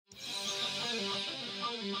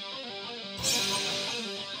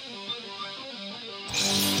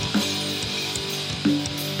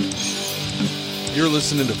You're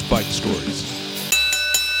listening to Fight Stories.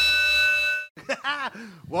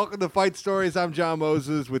 Welcome to Fight Stories. I'm John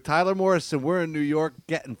Moses with Tyler Morris, and we're in New York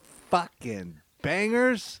getting fucking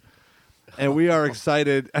bangers. And we are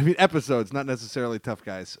excited. I mean, episodes, not necessarily tough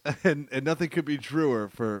guys. And nothing could be truer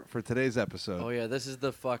for today's episode. Oh, yeah, this is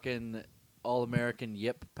the fucking all-American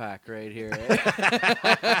Yip pack right here.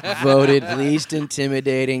 Voted least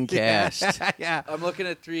intimidating cast. Yeah. I'm looking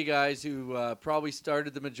at three guys who probably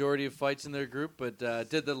started the majority of fights in their group, but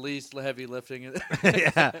did the least heavy lifting.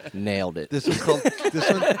 Yeah. Nailed it. This one's called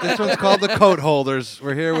this one's called the Coat Holders.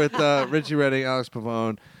 We're here with Richie Redding, Alex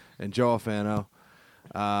Pavone, and Joe Alfano.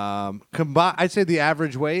 I'd say the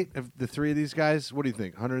average weight of the three of these guys. What do you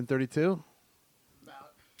think? 132?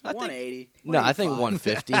 I think- 180. I think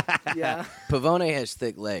 150. Yeah. Pavone has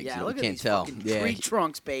thick legs. Yeah, you look at can't these tell. fucking Yeah, tree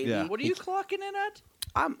trunks, baby. Yeah. What are you clocking in at?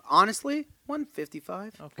 I'm honestly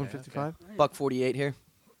 155. Okay, 155? buck 48 here.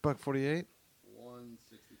 Buck 48?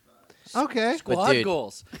 165. Okay. Squad dude-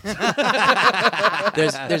 goals.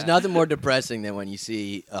 There's nothing more depressing than when you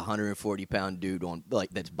see a 140-pound dude on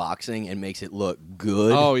that's boxing and makes it look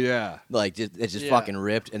good. Oh, yeah. Like it's just Yeah. fucking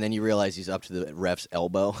ripped, and then you realize he's up to the ref's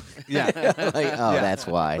elbow. Yeah. That's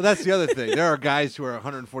why. But that's the other thing. There are guys who are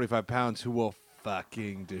 145 pounds who will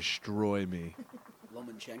fucking destroy me.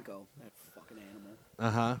 Lomachenko, that fucking animal.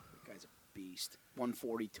 Uh-huh. That guy's a beast.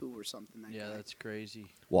 142 or something. That Yeah, guy. that's crazy.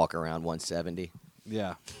 Walk around 170.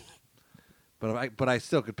 Yeah. But I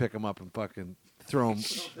still could pick him up and fucking throw him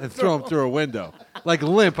through a window. Like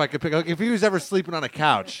limp, I could pick up. If he was ever sleeping on a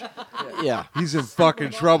couch, Yeah. he's in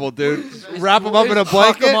fucking trouble, dude. Wrap him up in a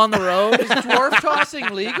Fuck blanket. him on the road. Is dwarf tossing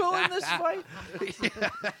legal in this fight?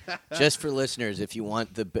 Just for listeners, if you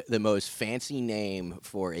want the most fancy name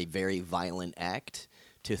for a very violent act,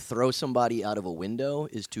 to throw somebody out of a window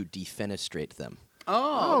is to defenestrate them.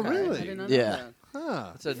 Oh, okay. really? I didn't know Yeah. that. Huh.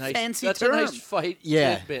 That's a nice. Fancy that's term. a nice fight.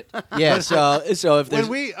 Yeah. Tidbit. Yeah, so if When there's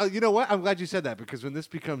we, you know what? I'm glad you said that because when this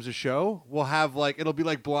becomes a show, we'll have it'll be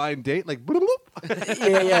like blind date, like bloop, bloop.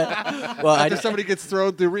 yeah. Well, After somebody gets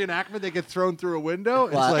thrown through reenactment, they get thrown through a window.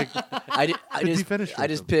 Well, It's like I To just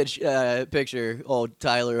defenestrate picture old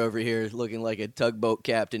Tyler over here looking like a tugboat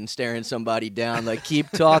captain staring somebody down like, keep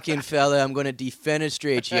talking, fella, I'm going to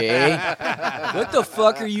defenestrate you, eh? What the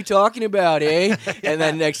fuck are you talking about, eh? And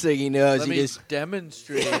then next thing he knows, Let he me just,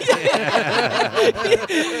 demonstrate.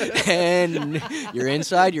 and you're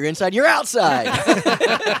inside, you're outside.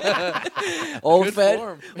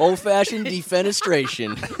 form. Old-fashioned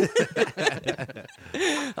defenestration.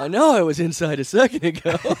 I know I was inside a second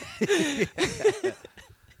ago.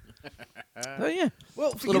 Oh yeah.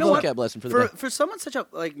 Well, Little you know what? vocab lesson for the day. For someone such a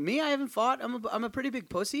like me, I haven't fought. I'm a pretty big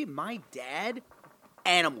pussy. My dad,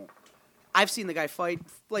 animal. I've seen the guy fight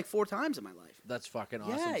like 4 times in my life. That's fucking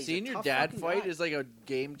Yeah, awesome. he's a Seeing your tough dad fucking fight guy. is like a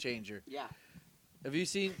game changer. Yeah. Have you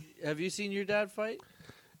seen your dad fight?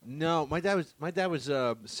 no. My dad was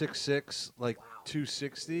 6'6", like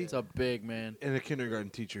 260, It's a big man. and a kindergarten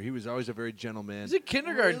teacher. He was always a very gentle man. He's a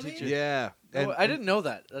kindergarten teacher. Yeah, and Oh, I didn't know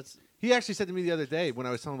that. That's he actually said to me the other day when I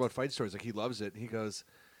was telling him about fight stories, like he loves it. He goes,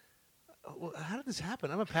 "Oh, well, how did this happen?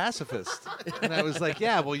 I'm a pacifist." And I was like,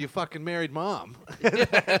 "Yeah, well, you fucking married mom.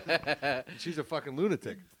 She's a fucking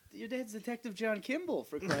lunatic." Your dad's Detective John Kimball,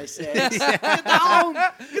 for Christ's sake. Get down!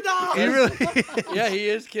 Get down! He really. yeah, he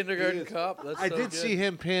is kindergarten cop. That's I so did good. see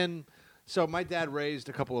him pin. So my dad raised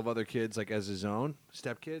a couple of other kids like as his own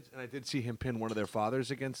stepkids, and I did see him pin one of their fathers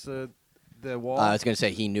against the wall. I was going to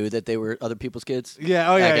say he knew that they were other people's kids.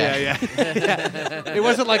 Yeah. Oh yeah. Okay. Yeah. It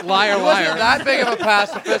wasn't like liar, He wasn't liar. that big of a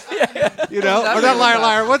pacifist. You know, That or big not of a liar, pass.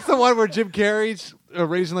 liar. What's the one where Jim Carrey's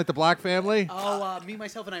raising like the black family? Oh, Me,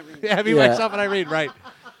 Myself, and Irene. Yeah, me, Yeah. myself, and Irene, right.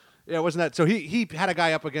 Yeah, it wasn't that. So he had a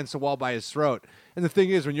guy up against the wall by his throat. And the thing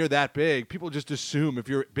is, when you're that big, people just assume if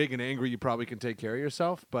you're big and angry, you probably can take care of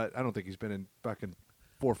yourself. But I don't think he's been in fucking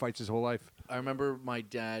 4 fights his whole life. I remember my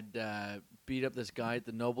dad beat up this guy at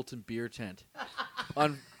the Nobleton beer tent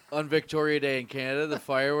on Victoria Day in Canada, the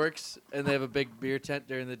fireworks, and they have a big beer tent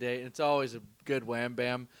during the day. And it's always a good wham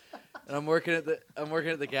bam. And I'm working at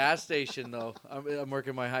the gas station though. I'm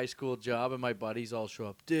working my high school job, and my buddies all show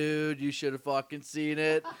up. Dude, you should have fucking seen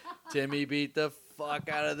it. Timmy beat the fuck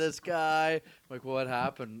out of this guy. I'm like, what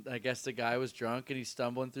happened? I guess the guy was drunk and he's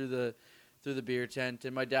stumbling through the beer tent,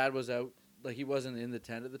 and my dad was out. Like, he wasn't in the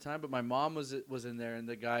tent at the time, but my mom was in there, and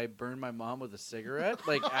the guy burned my mom with a cigarette,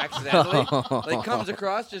 like accidentally. Like, comes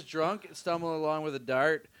across just drunk, stumbling along with a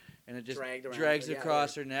dart, and it just Dragged around, drags yeah,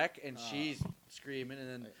 across her neck, and she's screaming. And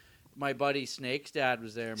then my buddy Snake's dad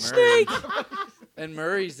was there, Murray. Snake! And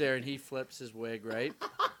Murray's there, and he flips his wig, right?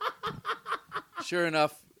 Sure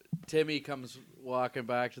enough, Timmy comes walking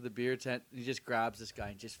back to the beer tent. And he just grabs this guy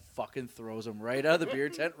and just fucking throws him right out of the beer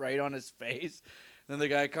tent, right on his face. Then the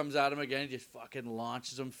guy comes at him again, just fucking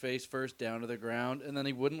launches him face first down to the ground, and then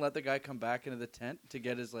he wouldn't let the guy come back into the tent to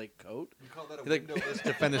get his coat. You call that a Like- windowless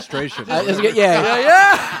defenestration.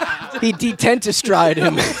 Yeah. He detentistried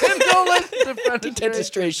him. Detentistration.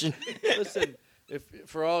 Detentistration. Listen, if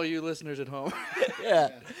for all you listeners at home,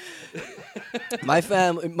 Yeah. My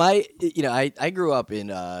family, I grew up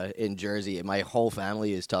in Jersey, and my whole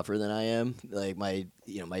family is tougher than I am. Like my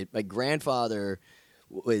grandfather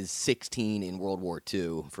was 16 in World War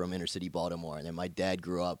II from inner city Baltimore, and then my dad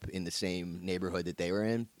grew up in the same neighborhood that they were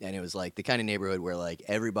in, and it was like the kind of neighborhood where like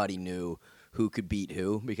everybody knew who could beat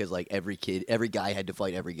who because like every guy had to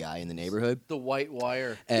fight every guy in the neighborhood. the white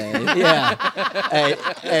wire. And and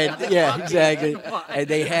yeah, exactly. And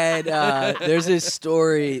they had there's this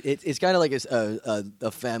story. It's kind of like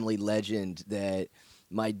a family legend that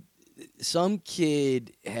some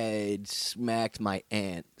kid had smacked my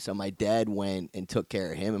aunt, so my dad went and took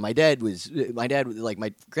care of him. And my dad was like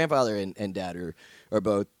my grandfather and dad are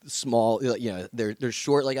both small. They're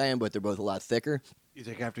short like I am, but they're both a lot thicker. You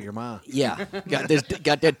take after your mom. Yeah, got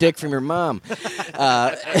that dick from your mom.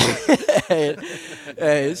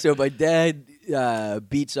 So my dad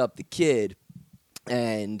beats up the kid,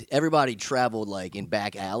 and everybody traveled like in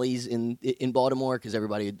back alleys in Baltimore because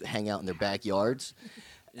everybody would hang out in their backyards,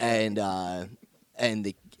 so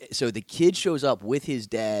the kid shows up with his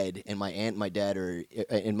dad, and my aunt and my dad are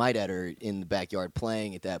in the backyard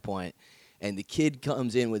playing at that point. And the kid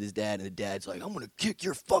comes in with his dad, and the dad's like, "I'm gonna kick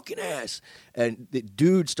your fucking ass." And the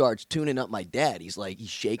dude starts tuning up my dad. He's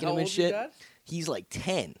shaking How him and old is shit. Dad? He's like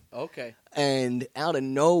 10. Okay. And out of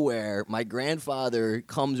nowhere, my grandfather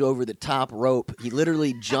comes over the top rope. He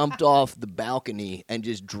literally jumped off the balcony and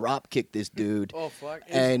just drop kicked this dude. Oh fuck!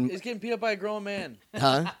 And- He's getting beat up by a grown man.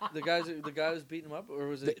 Huh? The guy was beating him up, or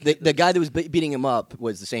was it The guy that was beating him up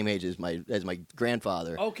was the same age as my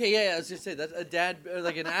grandfather. Okay, yeah, I was just saying that's a dad,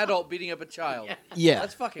 like an adult beating up a child. Yeah.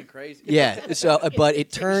 That's fucking crazy. Yeah. So, but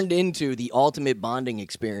it turned into the ultimate bonding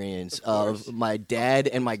experience of my dad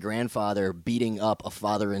and my grandfather beating up a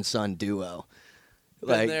father and son duo.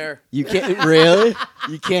 Been there. You can't really.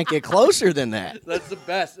 You can't get closer than that. That's the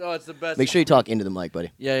best. Oh, it's the best. Make sure you talk into the mic,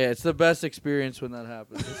 buddy. Yeah, it's the best experience when that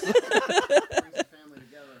happens.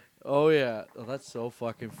 Oh yeah, oh, that's so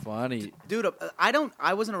fucking funny. Dude,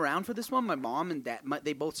 I wasn't around for this one. My mom and dad,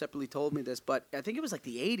 they both separately told me this, but I think it was like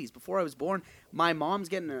the 80s before I was born. My mom's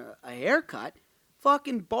getting a haircut.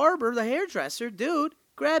 Fucking barber, the hairdresser, dude,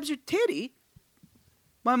 grabs your titty.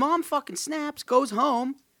 My mom fucking snaps, goes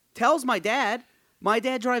home, tells my dad. My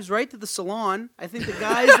dad drives right to the salon. I think the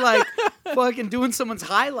guy's like fucking doing someone's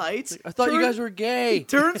highlights. I thought you guys were gay.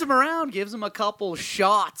 Turns him around, gives him a couple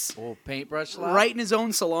shots. Oh, paintbrush slap. Right in his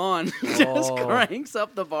own salon. Just Oh. cranks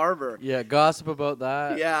up the barber. Yeah, gossip about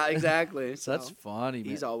that. Yeah, exactly. So That's funny,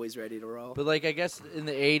 man. he's always ready to roll. But like, I guess in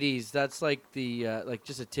the '80s, that's like the like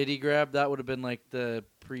just a titty grab. That would have been like the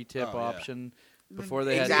pre-tip Oh, yeah. option before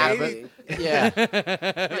they Exactly. had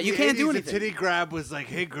Yeah. You can't do The anything. titty grab was like,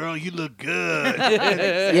 "Hey, girl, you look good."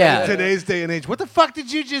 Yeah. In today's day and age, what the fuck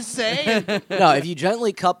did you just say? No, if you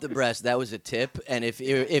gently cup the breast, that was a tip. And if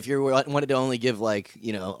you wanted to only give like a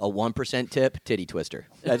 1% tip, titty twister.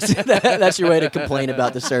 That's your way to complain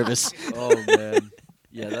about the service. Oh man,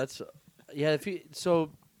 yeah, that's If you so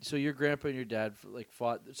your grandpa and your dad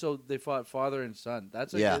fought. So they fought father and son.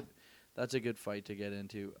 That's a good fight to get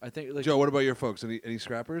into. I think. Like, Joe, what about your folks? Any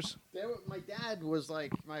scrappers? My dad was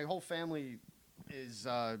like, my whole family is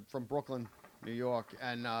from Brooklyn, New York,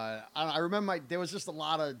 and I remember there was just a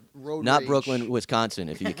lot of road Not rage. Brooklyn, Wisconsin,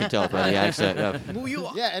 if you can tell by the accent.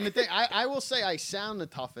 Yeah. Yeah, and the thing, I will say I sound the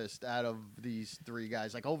toughest out of these three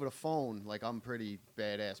guys. Like over the phone, like I'm pretty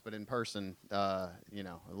badass, but in person, a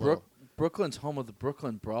little. Brooklyn's home of the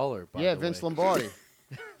Brooklyn Brawler. By Yeah, the Vince way. Lombardi.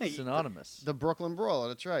 Synonymous. The Brooklyn Brawler,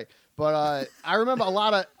 that's right. But I remember a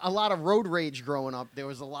lot of road rage growing up. There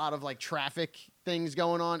was a lot of like traffic things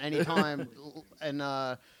going on anytime,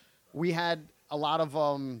 and we had a lot of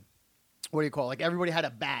what do you call it? Like everybody had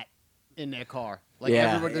a bat in their car. Like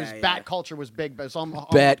Yeah. everybody, bat culture was big, but some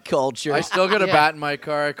Bat culture. I still got a Yeah. bat in my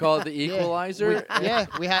car. I call it the Equalizer.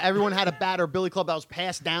 Everyone had a bat or billy club that was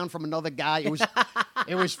passed down from another guy.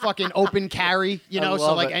 It was fucking open carry, I so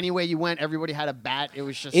love like it. anywhere you went, everybody had a bat. It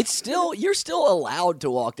was just You're still allowed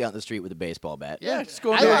to walk down the street with a baseball bat. Yeah, just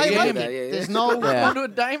go I to a like game. it. There's no Yeah. Go to a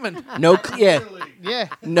diamond. No, yeah.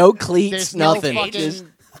 no cleats, There's nothing. No Just-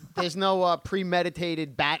 fucking, there's no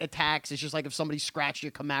premeditated bat attacks. It's just like if somebody scratched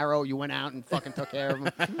your Camaro, you went out and fucking took care of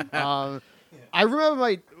them. I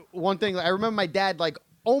remember my dad like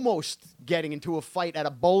almost getting into a fight at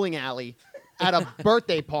a bowling alley at a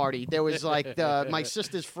birthday party. There was like my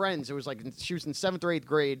sister's friends. It was like she was in 7th or 8th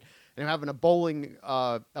grade, and having a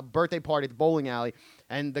birthday party at the bowling alley.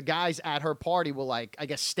 And the guys at her party were like, I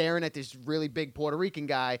guess, staring at this really big Puerto Rican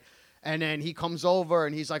guy. And then he comes over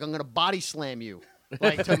and he's like, I'm gonna body slam you.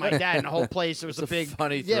 Like to my dad, and the whole place, it was It's a big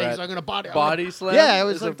funny Yeah, threat. he's like, I'm gonna Body slam? Yeah, it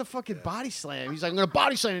was Is like it- the fucking body slam. He's like, I'm gonna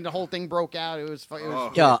body slam, and the whole thing broke out. It was.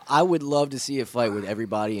 Yeah, I would love to see a fight with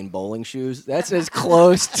everybody in bowling shoes. That's as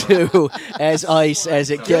close to as ice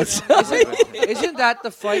as it gets. Isn't that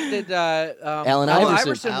the fight that Allen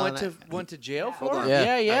Iverson. went to jail for? Hold on.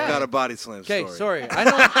 Yeah. yeah. I've got a body slam Okay, story. sorry. I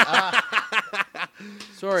know.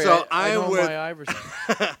 Sorry. So I know with- my Iverson.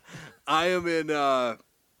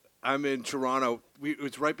 I'm in Toronto.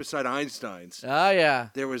 It's right beside Einstein's. Ah, yeah.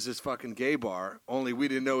 There was this fucking gay bar, only we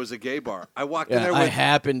didn't know it was a gay bar. I walked in Yeah, there I with,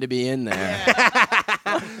 happened to be in there.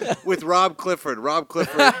 with Rob Clifford. Rob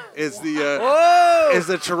Clifford is the Whoa! is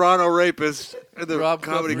the Toronto rapist in the Rob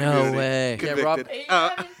comedy Clifford. No community. way. Yeah, Rob-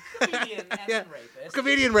 Convicted.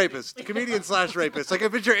 Comedian rapist. Comedian/rapist. Like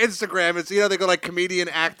if it's your Instagram, it's they go like comedian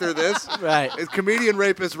actor this. Right. It's comedian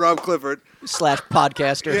rapist Rob Clifford. /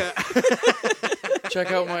 podcaster. Yeah.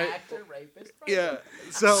 Check out my Yeah.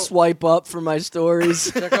 So Swipe up for my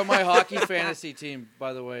stories. check out my hockey fantasy team.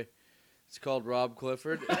 By the way, it's called Rob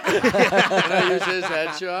Clifford. And I use his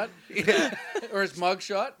headshot or his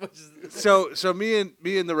mugshot, which is so me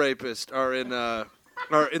and the rapist are in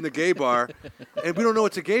the gay bar, and we don't know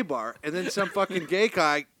it's a gay bar. And then some fucking gay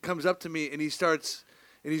guy comes up to me and he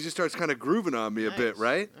just starts kind of grooving on me a bit,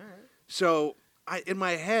 right? So in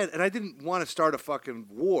my head, and I didn't want to start a fucking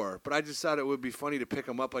war, but I just thought it would be funny to pick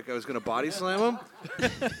him up like I was gonna body slam him.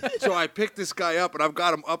 So I picked this guy up and I've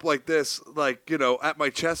got him up like this, like at my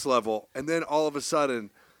chest level, and then all of a sudden,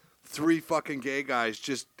 3 fucking gay guys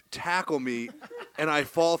just tackle me, and I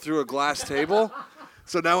fall through a glass table.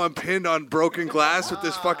 So now I'm pinned on broken glass with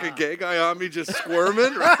this fucking gay guy on me just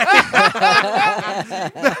squirming.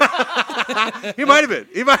 He might have been.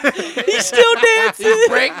 He might have been. He's still dancing.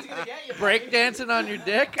 break dancing on your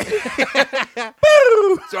dick.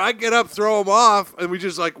 So I get up, throw him off, and we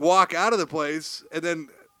just like walk out of the place. And then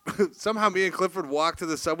somehow me and Clifford walked to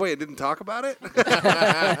the subway and didn't talk about it.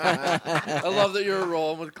 I love that you were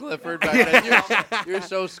rolling with Clifford back then. You're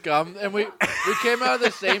so scum. And we came out of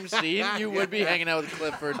the same scene. You would be hanging out with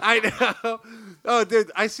Clifford. I know. Oh,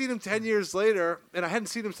 dude, I seen him 10 years later, and I hadn't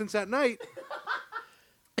seen him since that night.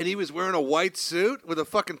 And he was wearing a white suit with a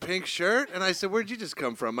fucking pink shirt. And I said, "Where'd you just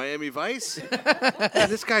come from, Miami Vice?" And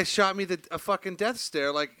this guy shot me a fucking death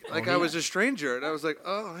stare like I was a stranger. And I was like,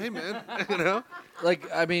 "Oh, hey, man." Like,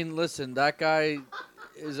 I mean, listen, that guy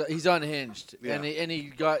he's unhinged. Yeah. And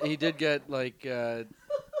he did get like Yeah.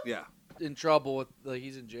 in trouble with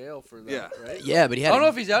he's in jail for that, Yeah. right? Yeah, but he I had. don't know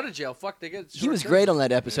if he's out of jail. Fuck, they get. He was great on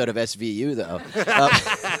that episode of SVU though.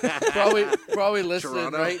 Probably listening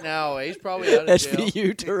Toronto. right now. He's probably out of jail.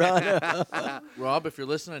 SVU Toronto. Rob, if you're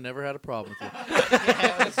listening, I never had a problem with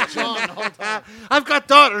you. John, the whole time. I've got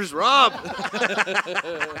daughters, Rob.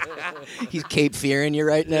 He's Cape Fearing you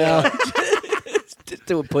right now. Just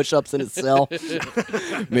doing push-ups in his cell.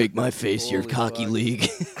 Make my face your Holy cocky fuck. league.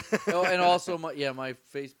 Oh, and also, my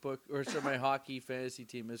Facebook my hockey fantasy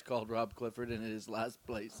team is called Rob Clifford, and it is last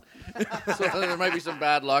place. So there might be some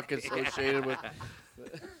bad luck associated with.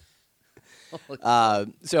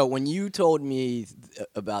 So when you told me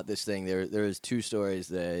about this thing, there was 2 stories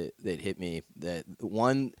that hit me. That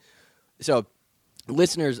one, so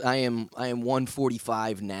listeners, I am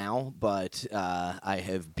 145 now, but I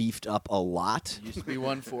have beefed up a lot. Used to be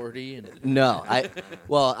 140, and No, I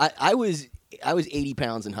was 80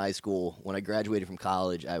 pounds in high school. When I graduated from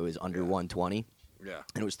college, I was under 120. Yeah.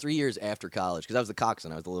 And it was 3 years after college because I was the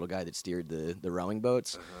coxswain. I was the little guy that steered the rowing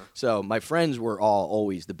boats. So my friends were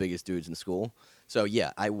always the biggest dudes in school. So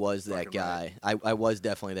yeah, I was that Fucking guy. I was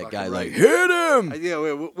definitely that Fucking guy. right. Like hit him. Yeah,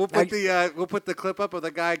 we'll put the clip up of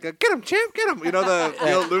the guy go, "Get him, champ, get him."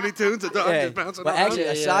 The old Looney Tunes, the dog just bouncing But around. actually,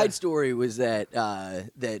 a Yeah. side story was that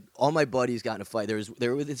that all my buddies got in a fight.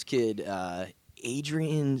 There was this kid.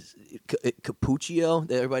 Adrian Capuccio,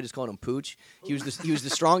 that everybody just called him Pooch. He was the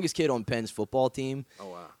strongest kid on Penn's football team. Oh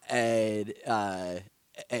wow. And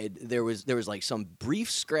there was like some brief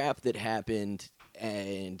scrap that happened,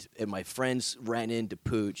 and my friends ran into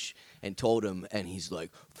Pooch and told him, and he's like,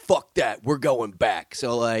 "Fuck that, we're going back."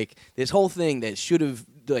 So like this whole thing that should have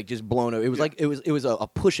like just blown up. It was like it was a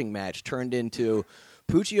pushing match turned into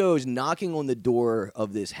Puccio's knocking on the door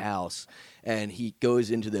of this house, and he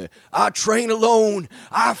goes into I train alone,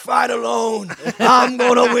 I fight alone, I'm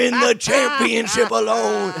gonna win the championship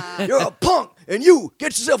alone. You're a punk, and you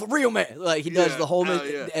get yourself a real man. Like he does the whole,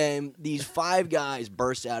 and these 5 guys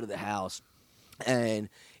burst out of the house, and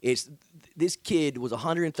this kid was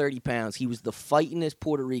 130 pounds. He was the fightingest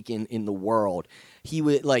Puerto Rican in the world. He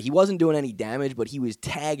wasn't doing any damage, but he was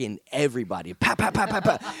tagging everybody. Pa, pa, pa, pa,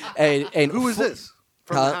 pa. And Who was this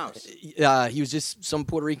from the house? He was just some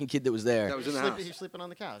Puerto Rican kid that was there. That was in the house. He's sleeping on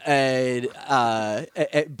the couch. And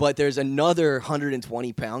but there's another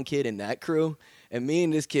 120-pound kid in that crew, and me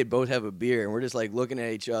and this kid both have a beer, and we're just like looking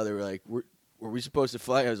at each other. We're like, were we supposed to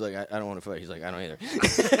fight? I was like, I don't want to fight. He's like, I don't either.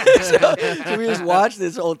 so we just watched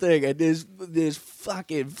this whole thing, and this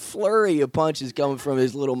fucking flurry of punches coming from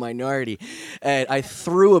his little minority, and I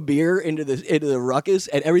threw a beer into the ruckus,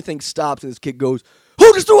 and everything stops, and this kid goes,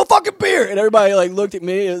 "Who just threw a fucking beer?" And everybody like looked at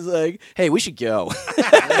me and was like, "Hey, we should go."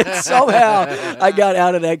 Somehow I got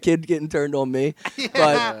out of that kid getting turned on me,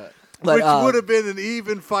 but Which would have been an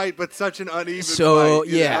even fight, but such an uneven fight.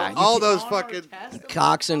 You know? All those fucking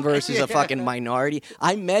Coxon versus a fucking minority.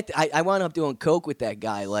 I wound up doing coke with that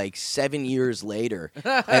guy like 7 years later,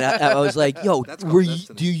 and I was like, "Yo,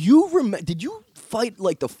 did you fight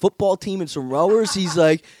like the football team and some rowers?" He's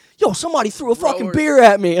like, "Yo, somebody threw a fucking beer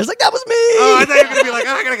at me." I was like, "That was me." Oh, I thought you were gonna be like,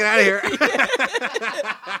 "I gotta get out of here."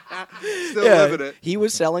 Still living it. He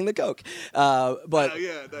was selling the coke, but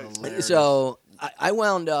nice. so. I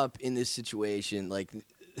wound up in this situation,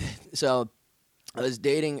 so I was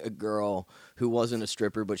dating a girl who wasn't a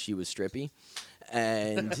stripper, but she was strippy,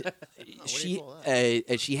 and she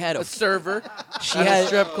had A server. she at had a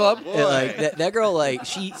strip club. like that girl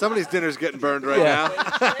she Somebody's dinner's getting burned right now.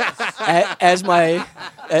 as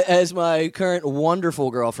my current wonderful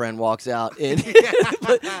girlfriend walks out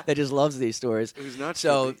that just loves these stories. Who's not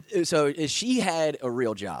so she had a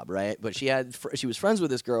real job, right? But she was friends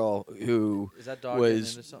with this girl who Is that dog getting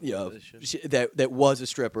was into something? that was a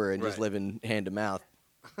stripper and just Right. living hand to mouth,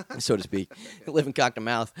 so to speak, living cock to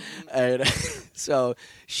mouth. And so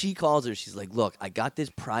she calls her. She's like, "Look, I got this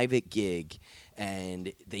private gig,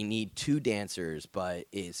 and they need 2 dancers, but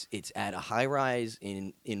it's at a high rise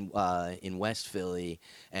in West Philly,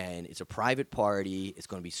 and it's a private party. It's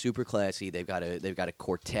going to be super classy. They've got a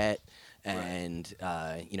quartet." And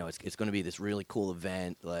it's going to be this really cool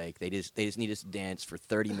event. Like they just need us to dance for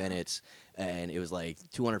 30 minutes, and it was like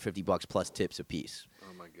 $250 plus tips a piece.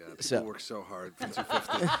 Oh my god! People So- work so hard for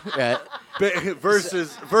 250 Right?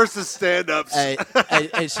 versus stand-ups.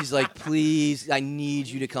 And she's like, "Please, I need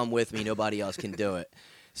you to come with me. Nobody else can do it."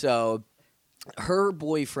 So her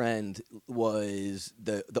boyfriend was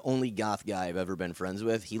the only goth guy I've ever been friends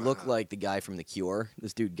with. He looked like the guy from The Cure,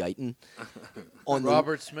 this dude Guyton.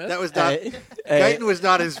 Robert Smith. That was not. Guyton was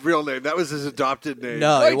not his real name. That was his adopted name.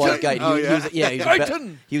 No, it was Guyton. Oh,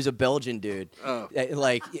 He was a Belgian dude. Oh.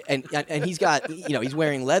 And he's got, he's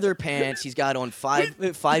wearing leather pants. He's got on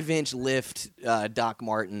 5-inch lift Doc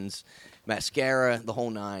Martens, mascara, the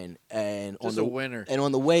whole nine. And Just a winner. And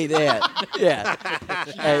on the way there,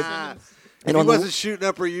 yeah. If he wasn't shooting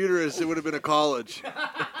up her uterus, it would have been a college.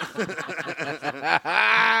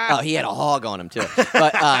 Oh, he had a hog on him too.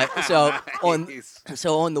 But so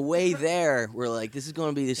on the way there, we're like, this is going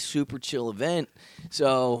to be this super chill event.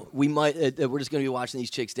 So we're just going to be watching these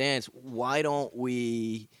chicks dance. Why don't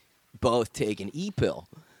we both take an E-pill?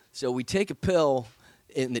 So we take a pill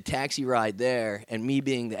in the taxi ride there, and me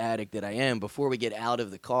being the addict that I am, before we get out of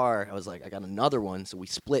the car, I was like, I got another one. So we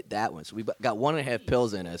split that one. So we got 1.5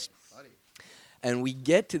 pills in us. And we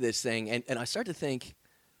get to this thing, and I start to think,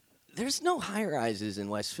 there's no high-rises in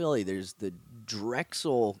West Philly. There's the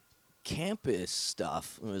Drexel campus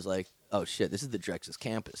stuff. And it was like, oh, shit, this is the Drexel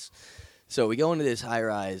campus. So we go into this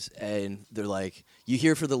high-rise, and they're like, you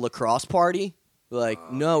here for the lacrosse party? We're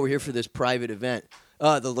like, no, we're here for this private event.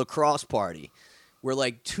 The lacrosse party. We're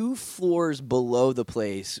like 2 floors below the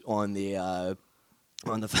place on the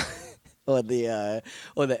on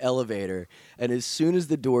the elevator, and as soon as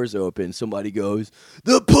the doors open, somebody goes,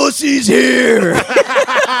 "The pussy's here!"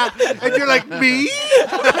 And you're like, me?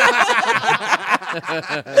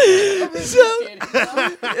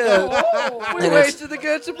 We wasted the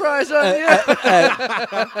good surprise on you.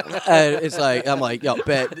 And it's like, I'm like, yo,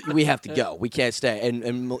 bet we have to go. We can't stay.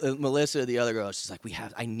 And Melissa, the other girl, she's like,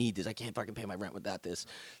 I need this. I can't fucking pay my rent without this.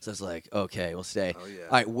 So I was like, okay, we'll stay. Oh, yeah.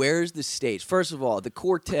 All right, where's the stage? First of all, the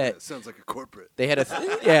quartet. That sounds like a corporate. They had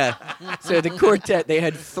yeah. So the quartet, they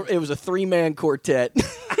had it was a 3-man quartet.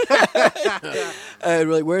 And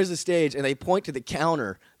we're like, where's the stage? And they point to the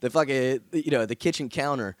counter, the fucking the kitchen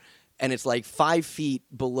counter, and it's like 5 feet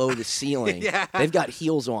below the ceiling. Yeah. They've got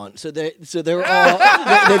heels on, so they're all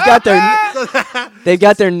they've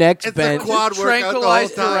got their necks It's bent. a quad workout the whole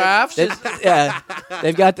Tranquilized time. giraffes. Yeah,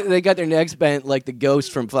 they got their necks bent like the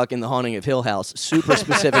ghost from fucking The Haunting of Hill House. Super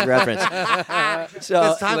specific reference.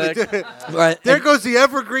 So It's time to do it. right, There goes the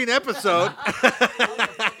evergreen episode.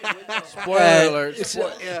 Spoiler alert.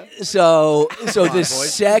 So the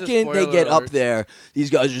boys, second they spoiler get up alert. there, these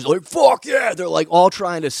guys are just like, fuck yeah. They're like all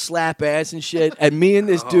trying to slap ass and shit. And me and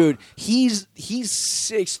this dude, he's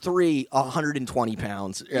 6'3", 120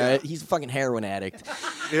 pounds. He's a fucking heroin addict.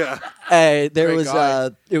 Yeah. There Great was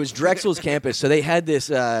guy. it was Drexel's campus, so they had this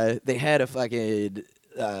they had a fucking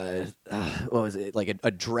what was it, like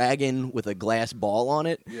a dragon with a glass ball on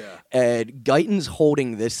it. Yeah. And Guyton's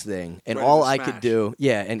holding this thing, and Ready all to I smash. could do,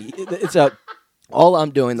 and it's a. All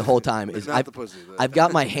I'm doing the whole time is Not the pussy. I've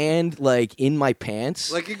got my hand like in my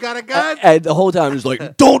pants. Like you got a gun? And the whole time it's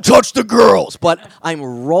like, don't touch the girls. But I'm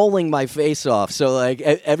rolling my face off. So like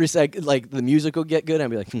every second, like the music will get good. I'll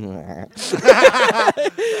be like,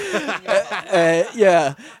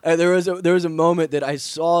 yeah. And there was a moment that I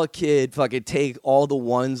saw a kid fucking take all the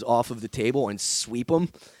ones off of the table and sweep them.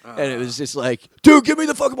 And it was just like, dude, give me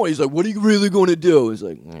the fucking one. He's like, what are you really going to do? It's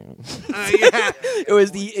like, Yeah. it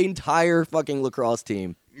was the entire fucking lacrosse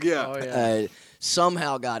team. Yeah. Oh, yeah.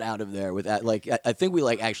 Somehow got out of there with that. Like, I think we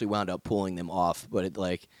like actually wound up pulling them off, but it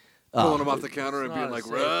like Pulling them off the counter and It's being not like,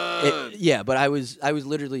 safe. run. yeah, but I was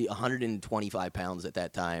literally 125 pounds at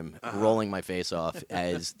that time, rolling my face off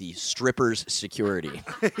as the strippers' security.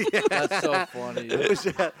 That's so funny.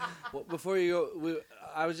 Well, before you go,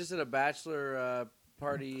 I was just at a bachelor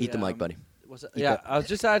party. Eat the mic, buddy. What's that? Eat Yeah, that. I was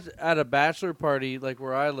just at a bachelor party, like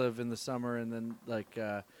where I live in the summer, and then like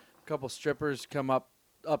a couple strippers come up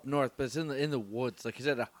north, but it's in the woods. Like he's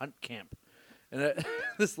at a hunt camp, and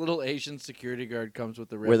this little Asian security guard comes with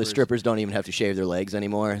the rippers. Where the strippers don't even have to shave their legs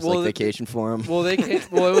anymore. It's Well, like the- vacation for them. Well, they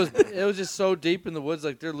can't. Well, it was just so deep in the woods,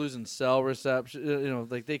 like they're losing cell reception.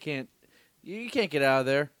 Like they can't. You can't get out of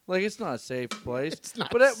there. Like it's not a safe place. It's not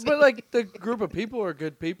But like the group of people are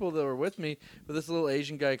good people that were with me. But this little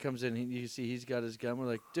Asian guy comes in. You see, he's got his gun. We're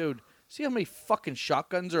like, dude, see how many fucking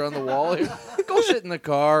shotguns are on the wall here? Go sit in the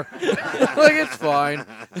car. Like it's fine.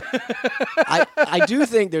 I do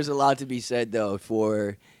think there's a lot to be said though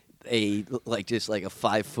for just like a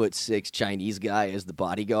 5'6" Chinese guy as the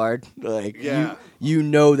bodyguard. Like Yeah. you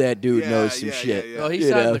know that dude Yeah, knows some yeah, shit. yeah, yeah. Oh, he You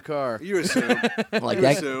sat in know? the car. You assume. Like You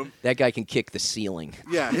that, assume. that guy can kick the ceiling.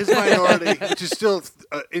 Yeah, his minority, which is still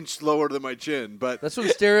an inch lower than my chin, but That's when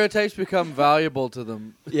stereotypes become valuable to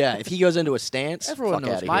them. Yeah, if he goes into a stance, Everyone fuck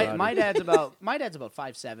knows outta my- here. My dad's about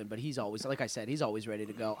 5'7", but he's always, like I said, he's always ready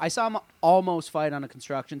to go. I saw him almost fight on a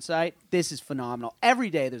construction site. This is phenomenal.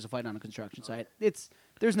 Every day there's a fight on a construction site. The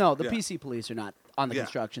Yeah. PC police are not on the yeah,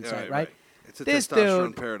 construction yeah, site, right? It's a This testosterone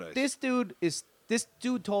dude, paradise. this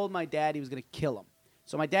dude told my dad he was gonna kill him.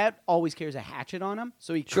 So my dad always carries a hatchet on him.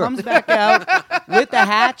 So he comes back out with the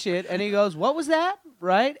hatchet and he goes, "What was that?"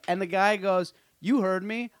 Right? And the guy goes, "You heard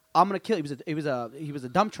me. I'm gonna kill you." He was a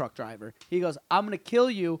dump truck driver. He goes, "I'm gonna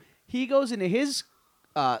kill you." He goes into his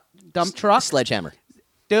dump truck, Sledgehammer.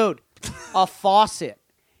 dude, a faucet.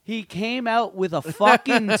 He came out with a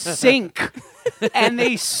fucking sink, and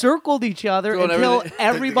they circled each other Throwing until everything-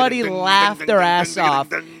 everybody laughed their ass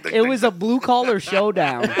off. It was a blue collar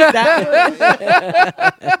showdown. Dude,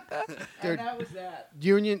 That was that.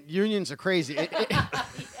 unions are crazy.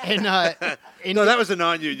 In no, that was a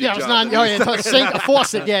non-union yeah, it was job. non. Oh, yeah, a sink, a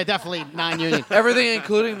faucet. Yeah, definitely non-union. Everything,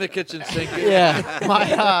 including the kitchen sink.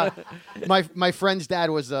 Yeah. My friend's dad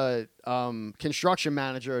was a construction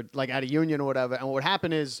manager, like at a union or whatever. And what would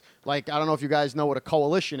happen is, like, I don't know if you guys know what a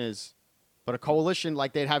coalition is, but a coalition,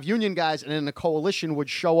 like, they'd have union guys, and then the coalition would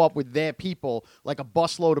show up with their people, like a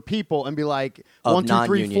busload of people, and be like, Of 1, 2, 3,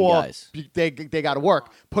 non-union 4, guys. they got to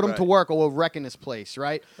work. Put them to Right. work, or we're wrecking this place,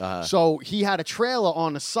 right? Uh-huh. So he had a trailer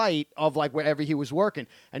on the site of like wherever he was working,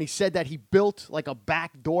 and he said that he built like a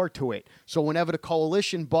back door to it. So whenever the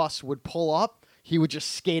coalition bus would pull up, he would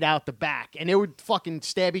just skate out the back, and they would fucking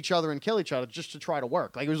stab each other and kill each other just to try to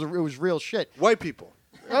work. Like it was real shit. White people.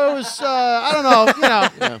 It was I don't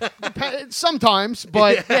know, sometimes,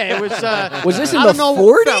 but yeah, it was. Was this in I the don't know,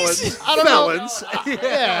 40s? I don't Felons. know.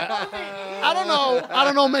 Yeah, I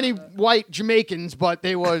don't know many white Jamaicans, but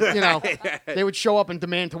they were, they would show up and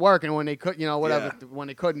demand to work, and when they could, whatever, Yeah. when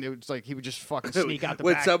they couldn't, it was like he would just fucking sneak out the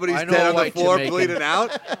When back. somebody's I know dead a on the white floor Jamaican. bleeding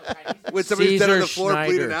out, when somebody's dead on the Caesar floor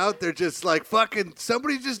bleeding Schneider. out, they're just like, fucking,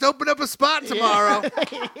 somebody just opened up a spot tomorrow.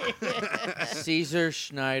 Caesar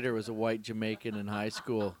Schneider was a white Jamaican in high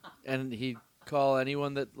school, and he call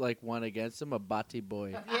anyone that like went against him a batty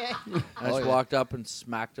boy. Yeah. I just walked up and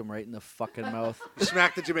smacked him right in the fucking mouth. You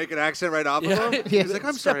smacked the Jamaican accent right off of him. Yeah. He's like,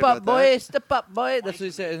 I'm Step sorry up, about boy. Step up, boy. That's what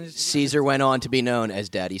he said. And he's Caesar went on to be known as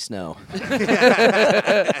Daddy Snow.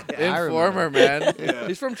 Informer, man. Yeah.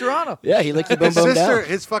 He's from Toronto. Yeah, he licked the that. boom boom down.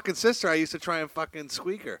 His fucking sister, I used to try and fucking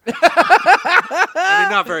squeak her. I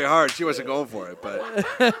mean, not very hard. She wasn't going for it,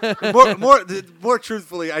 but more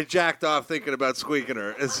truthfully, I jacked off thinking about squeaking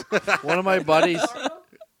her. One of my buddies.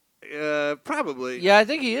 Probably. Yeah, I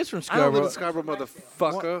think he is from I don't live Scarborough. in Scarborough,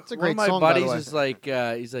 motherfucker. It's a One of great my song, by the buddies way. is like,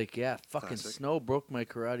 he's like, yeah, fucking Classic. Snow broke my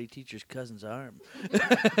karate teacher's cousin's arm.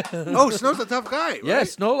 Oh, Snow's a tough guy, right? Yeah,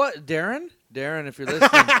 Snow, Darren, if you're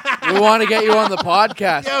listening, we want to get you on the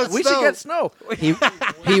podcast. Yo, we Snow. should get Snow.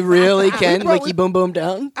 He really can licky boom boom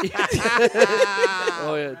down.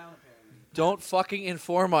 Oh yeah, don't fucking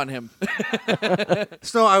inform on him.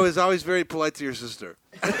 Snow, I was always very polite to your sister.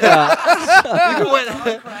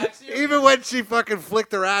 Even when she fucking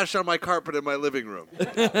flicked her ash on my carpet in my living room.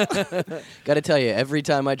 Got to tell you, every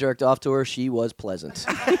time I jerked off to her, she was pleasant.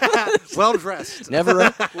 Well dressed. Never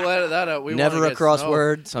a, We'll edit that out. We never wanna a get Snow.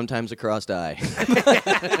 crossword, sometimes a crossed eye.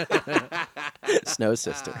 Snow's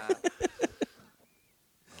sister.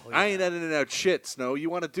 I ain't editing out shit, Snow. You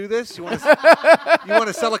want to do this? You want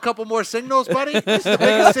to sell a couple more signals, buddy? This is the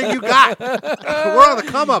biggest thing you got. We're on the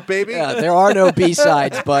come up, baby. Yeah, there are no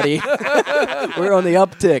B-sides, buddy. We're on the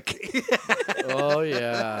uptick. Oh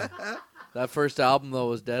yeah. That first album though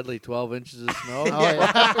was deadly. 12 Inches of Snow. Oh,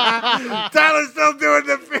 yeah. Tyler's still doing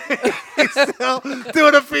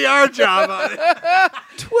a PR job on it.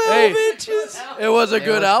 12 inches. It was a It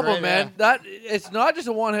good was album, great, man. man. That it's not just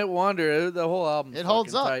a one-hit wonder. The whole album. It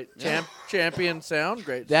holds up. Tight. Champion sound,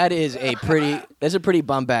 great. That's a pretty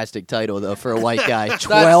bombastic title, though, for a white guy.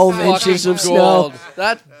 12 That's inches of fucking snow. gold.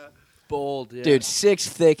 That's bold, yeah. Dude, 6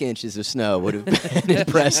 thick inches of snow would have been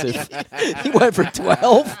impressive. He went for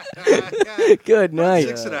 12? Good night.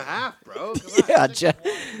 6.5, bro. Yeah,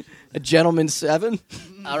 a gentleman's 7.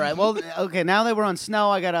 All right. Well, okay. Now that we're on Snow,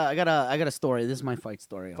 I got a story. This is my fight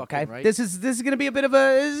story. Okay. Fucking right. This is gonna be a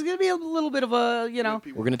little bit of a We're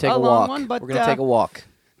going to take a long walk. one, but, We're going to take a walk.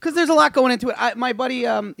 because there's a lot going into it. My buddy,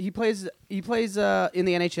 he plays in the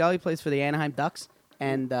NHL. He plays for the Anaheim Ducks,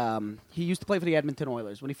 and he used to play for the Edmonton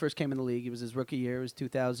Oilers when he first came in the league. It was his rookie year. It was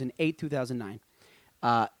 2008, 2009.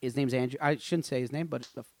 His name's Andrew. I shouldn't say his name, but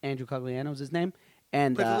Andrew Cogliano is his name.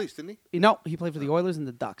 And Played for the Leafs, didn't he? no, he played for the Oilers and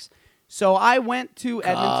the Ducks. So I went to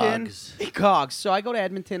Edmonton. Cogs. So I go to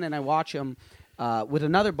Edmonton and I watch him with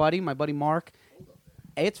another buddy, my buddy Mark.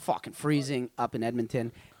 It's fucking freezing up in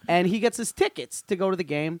Edmonton. And he gets his tickets to go to the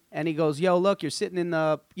game. And he goes, yo, look, you're sitting in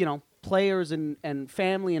the, players and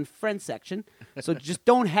family and friends section. So just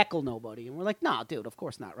don't heckle nobody. And we're like, nah, dude, of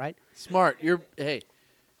course not, right? Smart. Hey,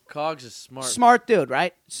 Cogs is smart. Smart dude,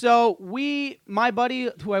 right? So my buddy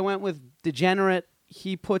who I went with, Degenerate,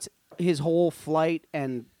 he puts his whole flight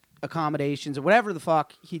and accommodations or whatever the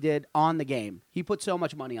fuck he did on the game. He put so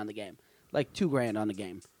much money on the game, like $2,000 on the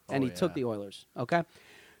game, and he took the Oilers. Okay,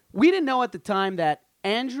 we didn't know at the time that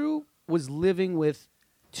Andrew was living with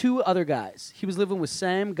 2 other guys. He was living with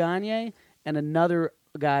Sam Gagne and another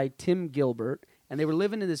guy, Tim Gilbert, and they were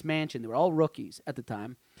living in this mansion. They were all rookies at the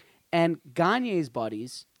time, and Gagne's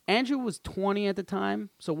buddies. Andrew was 20 at the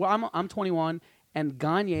time, so I'm 21. And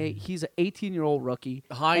Gagne, he's an 18-year-old rookie.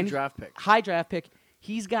 High draft pick. High draft pick.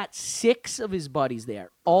 He's got 6 of his buddies there,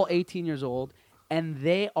 all 18 years old, and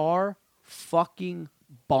they are fucking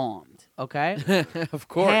bombed, okay? Of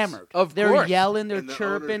course. Hammered. Of They're course. yelling, they're In the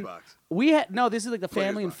chirping. owner's box. This is like the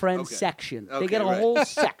family and box. friends Okay. section. They Okay, get a right. whole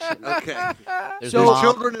section. Okay. There's So- mom-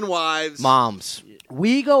 Children and wives. moms.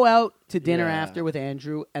 We go out to dinner Yeah. after with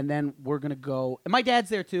Andrew, and then we're going to go. And my dad's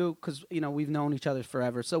there too, because, we've known each other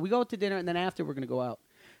forever. So we go out to dinner, and then after we're going to go out.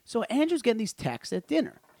 So Andrew's getting these texts at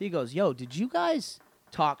dinner. He goes, yo, did you guys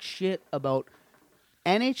talk shit about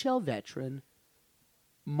NHL veteran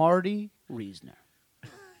Marty Reisner?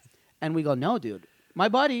 And we go, no, dude. My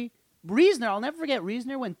buddy, Reisner, I'll never forget,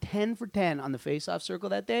 Reisner went 10 for 10 on the faceoff circle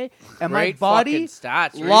that day. And Great my buddy fucking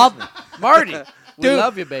stats. loved Marty. We Dude,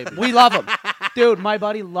 love you, baby. We love him. Dude, my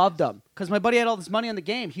buddy loved him. Because my buddy had all this money on the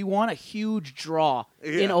game. He won a huge draw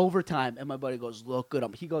in overtime. And my buddy goes, look at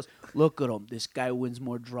him. He goes, look at him. This guy wins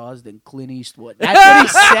more draws than Clint Eastwood. That's what he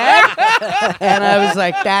said. And I was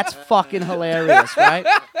like, that's fucking hilarious, right?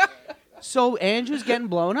 So Andrew's getting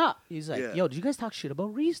blown up. He's like, Yeah. yo, did you guys talk shit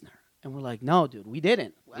about Reisner? And we're like, no, dude, we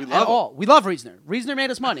didn't. We At love him. all. We love Reisner. Reisner made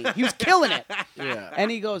us money. He was killing it. Yeah. And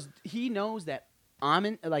he goes, he knows that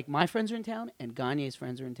my friends are in town and Gagne's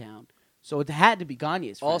friends are in town. So it had to be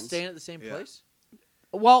Gagne's friends. All staying at the same Yeah. place?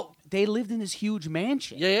 Well, they lived in this huge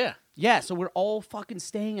mansion. Yeah. Yeah, so we're all fucking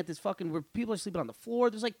staying at this fucking where people are sleeping on the floor.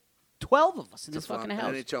 There's like 12 of us in this fucking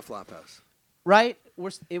house. NHL Flophouse. Right?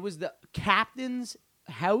 It was the captain's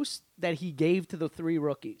house that he gave to the 3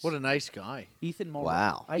 rookies. What a nice guy. Ethan Morrow.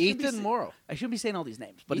 Wow. I shouldn't be Ethan Morrow. I shouldn't be saying all these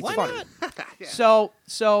names, but Why it's funny. So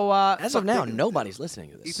As of now, nobody's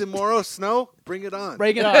listening to this. Ethan Morrow, Snow, bring it on.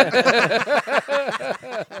 break it on.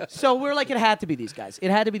 So we're like, it had to be these guys.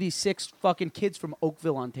 It had to be these 6 fucking kids from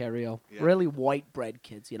Oakville, Ontario. Yeah. Really white bread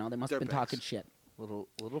kids, you know. They must have been Dirtbags. talking shit. Little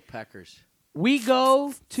peckers. We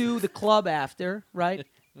go to the club after, right?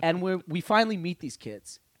 And we finally meet these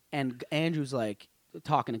kids. And Andrew's like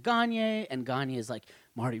talking to Gagne, and Gagne is like,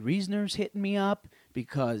 Marty Reisner's hitting me up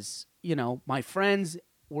because, you know, my friends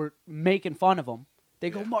were making fun of him. They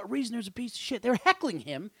go, Marty Reisner's a piece of shit. They're heckling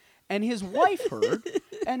him. And his wife heard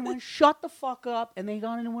and went, shut the fuck up. And they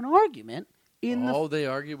got into an argument in the... They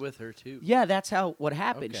argue with her, too. Yeah, that's how what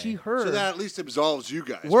happened. Okay. She heard. So that at least absolves you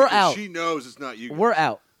guys. We're because out. She knows it's not you guys. We're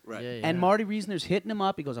out. Right. Yeah, And Marty Reisner's hitting him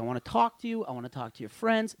up. He goes, I want to talk to you. I want to talk to your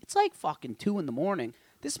friends. It's like fucking 2 a.m.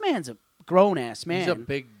 This man's a grown-ass man. He's a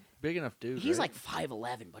big enough dude. He's right? like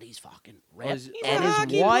 5'11", but he's fucking Oh, ripped. he's a And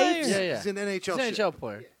hockey his wife's, Yeah, yeah. He's an NHL He's an shit. NHL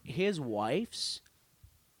player. his wife's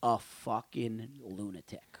a fucking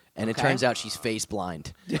lunatic. And it Okay. turns out she's face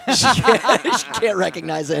blind. she can't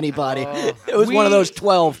recognize anybody. It was one of We- those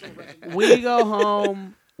 12. We go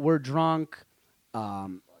home. We're drunk.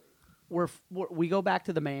 We go back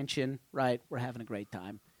to the mansion. Right. We're having a great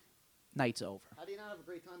time. Night's over. How do you not have a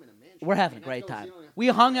great time in a mansion? We're having a great time. We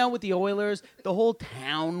hung out with the Oilers. The whole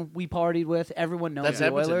town we partied with. Everyone knows That's the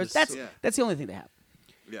Edmonton. Oilers. Yeah. That's the only thing they have.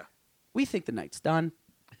 Yeah. We think the night's done.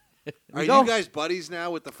 Are go. you guys buddies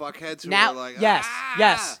now with the fuckheads who Now, are like, yes, "Ah!"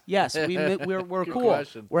 yes. We're Good cool.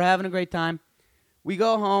 question. We're having a great time. We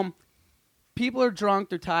go home. People are drunk.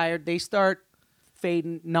 They're tired. They start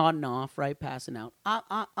fading, nodding off, right, passing out.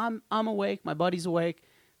 I'm awake. My buddy's awake.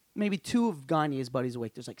 Maybe 2 of Gagne's buddies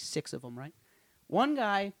awake. There's like 6 of them, right? One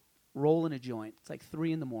guy rolling a joint. It's like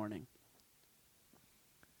 3 a.m.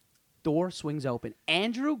 Door swings open.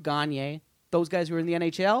 Andrew Gagne, those guys who are in the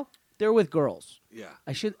NHL, they're with girls. Yeah.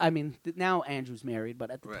 Now Andrew's married, but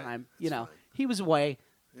at the Right. time, That's fine. he was away.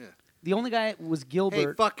 Yeah. The only guy was Hey,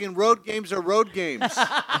 Gilbert. fucking road games are road games.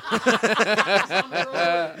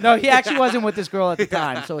 No, he actually wasn't with this girl at the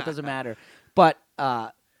time, so it doesn't matter. But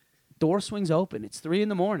door swings open. It's 3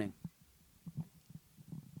 a.m.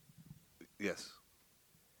 Yes.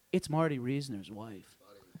 It's Marty Reisner's wife.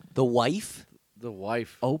 The wife? The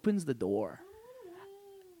wife. Opens the door.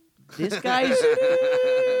 This guy's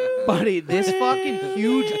buddy, this fucking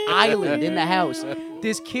huge island in the house.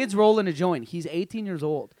 This kid's rolling a joint. He's 18 years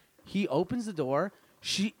old. He opens the door.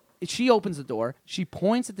 She opens the door. She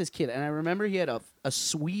points at this kid, and I remember he had a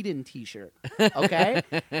Sweden T-shirt. Okay,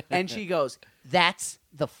 and she goes, "That's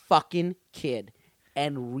the fucking kid."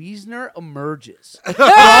 And Reisner emerges from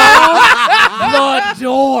the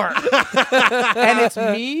door, and it's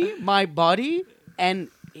me, my buddy, and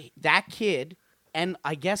that kid. And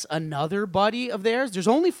I guess another buddy of theirs. There's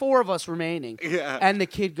only 4 of us remaining. Yeah. And the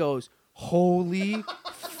kid goes, holy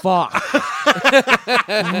fuck.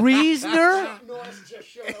 Reisner?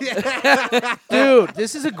 Dude,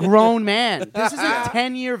 this is a grown man. This is a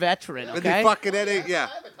 10-year veteran, And okay? the fucking edit, yeah.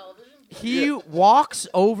 He walks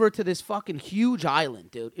over to this fucking huge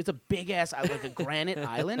island, dude. It's a big-ass island, like a granite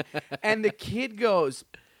island. And the kid goes,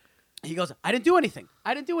 I didn't do anything.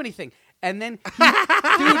 And then,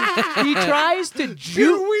 he tries to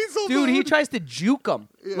juke. weasel, Dude, he dude. tries to juke him.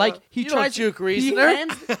 Yeah. Like, he You don't tries juke he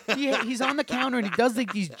Reisner. he's on the counter, and he does,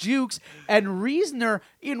 like, these jukes. And Reisner,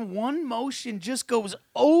 in one motion, just goes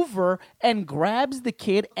over and grabs the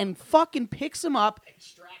kid and fucking picks him up,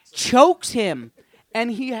 chokes him. And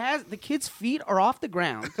the kid's feet are off the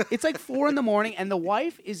ground. It's like 4 a.m, and the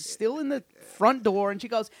wife is still in the front door, and she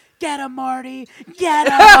goes, "Get him, Marty! Get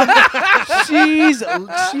him!" She's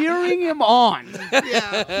cheering him on.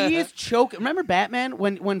 Yeah. He is choking. Remember Batman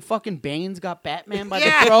when fucking Bane's got Batman by the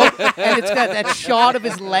throat, and it's got that shot of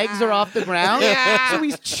his legs are off the ground. So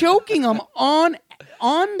he's choking him on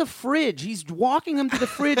the fridge. He's walking him to the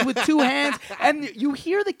fridge with 2 hands, and you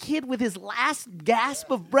hear the kid with his last gasp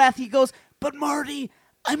of breath. He goes, "But Marty,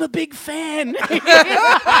 I'm a big fan."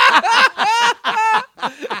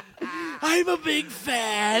 I'm a big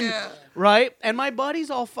fan. Yeah. Right? And my buddy's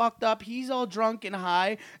all fucked up. He's all drunk and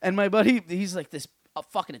high. And my buddy, he's like this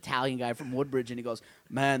fucking Italian guy from Woodbridge. And he goes,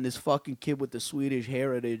 "Man, this fucking kid with the Swedish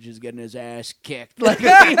heritage is getting his ass kicked." Like,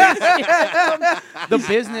 the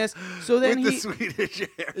business. So then With he... the Swedish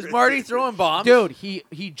hair. Is Marty throwing bombs? Dude,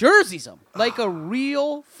 he jerseys him like a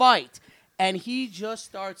real fight. And he just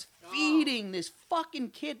starts feeding this fucking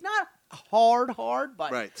kid, not hard,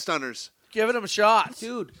 but Right, stunners. Giving him shots.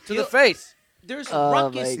 dude, To the face. there's Oh,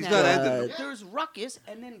 Ruckus my now. not ending God. There's Ruckus,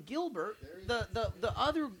 and then Gilbert, the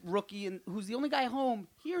other rookie, who's the only guy home,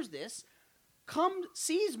 hears this,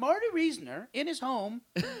 sees Marty Reasoner in his home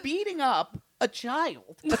beating up a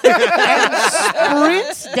child, and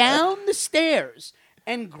sprints down the stairs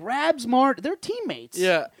and grabs Marty. They're teammates.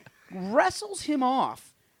 Yeah. Wrestles him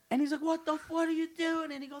off, and he's like, "What are you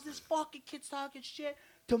doing?" And he goes, "This fucking kid's talking shit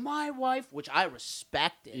to my wife," which I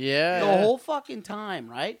respected. Yeah. The whole fucking time,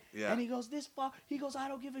 right? Yeah. And he goes, he goes, "I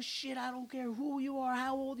don't give a shit. I don't care who you are,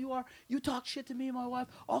 how old you are. You talk shit to me and my wife.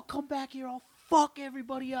 I'll come back here. I'll fuck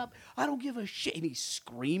everybody up. I don't give a shit." And he's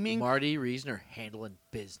screaming. Marty Reasoner handling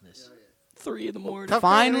business. 3 in the morning. Tough guy,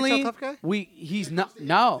 Finally, NHL tough guy? he's not.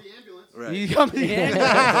 No. Right. He comes in.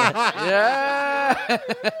 Yeah.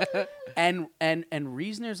 and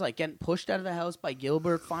Reasoner's like getting pushed out of the house by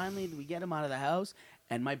Gilbert. Finally, we get him out of the house,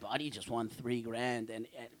 and my buddy just won $3,000. And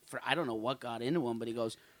for I don't know what got into him, but he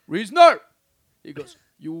goes, "Reasoner," he goes,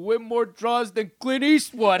 "You win more draws than Clint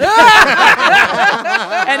Eastwood."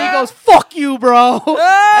 And he goes, "Fuck you, bro." And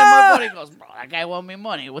my buddy goes, "Bro, that guy won me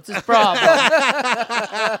money. What's his problem?"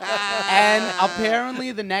 And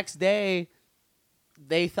apparently the next day,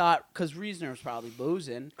 they thought, because Reasoner was probably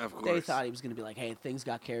boozing, Of they course. thought he was going to be like, "Hey, things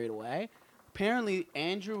got carried away." Apparently,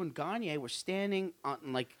 Andrew and Gagne were standing on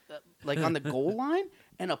like on the goal line,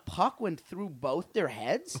 and a puck went through both their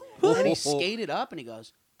heads, and he skated up, and he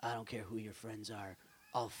goes, "I don't care who your friends are.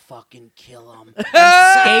 I'll fucking kill them."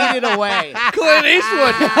 And skated away. Clint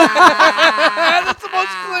Eastwood. That's the most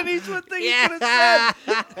Clint Eastwood thing you could have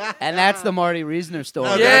said. And that's the Marty Reasoner story.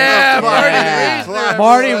 Okay. Yeah, Marty Yeah. Reasoner.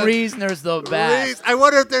 Marty Reasoner's the best. I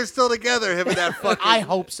wonder if they're still together, him and that fucking... I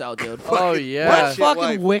hope so, dude. Oh, What yeah. Shit fucking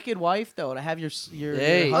wife. wicked wife, though, to have your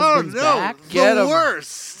Hey. Oh, husband's no. back. Get the 'em.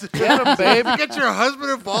 worst. Get him, babe. Get your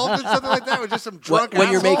husband involved in something like that with just some drunk When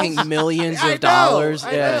you're assholes? making millions I know, of dollars.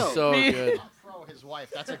 I Yeah. know. So good. Pro his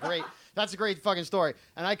wife. That's a great fucking story.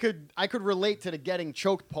 And I could relate to the getting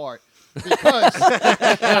choked part because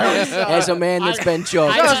As a man that's been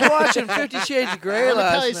choked. I was watching 50 Shades of Grey Let me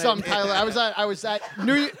last tell you night. something, Tyler. I was at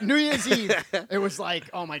New Year's Eve. It was like,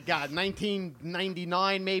 oh my God,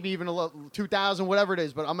 1999, maybe even a little 2000, whatever it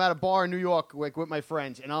is. But I'm at a bar in New York with my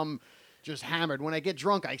friends, and I'm just hammered. When I get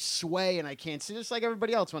drunk, I sway and I can't see, just like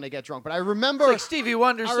everybody else when I get drunk. But I remember, It's like Stevie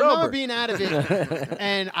Wonder I remember sober. being out of it,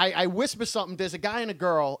 and I whisper something. There's a guy and a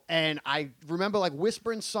girl, and I remember like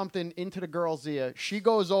whispering something into the girl's ear. She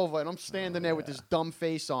goes over, and I'm standing there with this dumb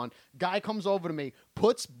face on. Guy comes over to me,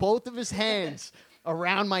 puts both of his hands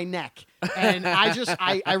around my neck, and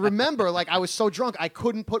I remember like I was so drunk I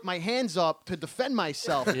couldn't put my hands up to defend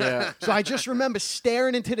myself. Yeah. So I just remember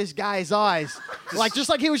staring into this guy's eyes, just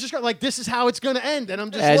like he was just like, this is how it's gonna end, and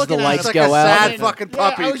I'm just As looking the at him. lights like go a out. sad fucking Yeah,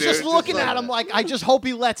 puppy, I was dude. just looking like- at him like, I just hope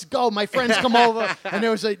he lets go. My friends come over, and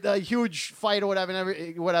there was a huge fight or whatever,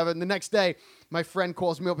 and the next day, my friend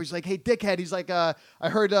calls me up. He's like, "Hey, dickhead." He's like, "I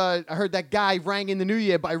heard that guy rang in the New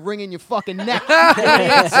Year by wringing your fucking neck." So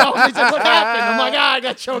he's like, "What happened?" I'm like, "I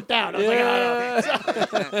got choked out." I was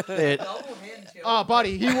like, It- "Oh,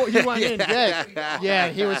 buddy, he went in." Yeah,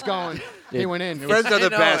 he was going. He went in. It was- Friends are the You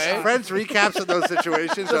know, best. eh? Friends recaps of those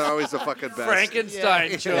situations are always the fucking best.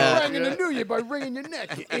 Frankenstein joke. rang in the New Year by wringing your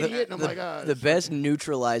neck, you idiot. And I'm like, the best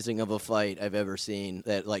neutralizing of a fight I've ever seen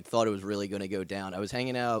that like thought it was really going to go down. I was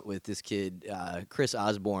hanging out with this kid, Chris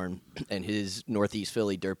Osborne, and his Northeast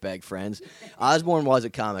Philly dirtbag friends. Osborne was a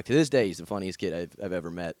comic. To this day, he's the funniest kid I've ever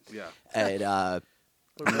met. Yeah. And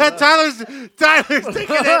Tyler's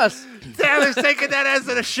taking Us. Tyler's taking that as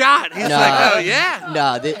a shot. He's Nah. like, oh yeah.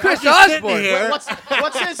 nah, Chris Just sitting Osborne. here. what's his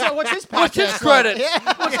podcast? What's his like? credit?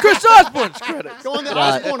 Yeah. What's Chris Osborne's credit? Go on the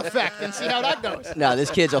Right. Osborne effect and see how that goes. no,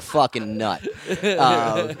 this kid's a fucking nut.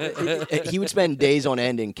 He would spend days on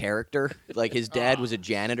end in character. Like his dad was a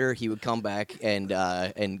janitor. He would come back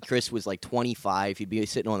and Chris was like 25. He'd be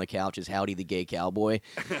sitting on the couch as Howdy the Gay Cowboy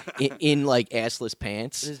in like assless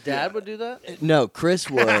pants. His dad would do that? No, Chris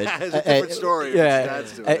would. It's a different story. Yeah. His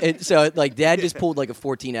dad's doing it. And so, like, Dad just pulled like a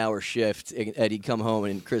 14-hour shift, and he'd come home,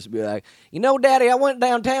 and Chris would be like, "You know, Daddy, I went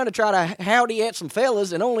downtown to try to howdy at some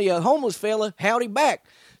fellas, and only a homeless fella howdy back.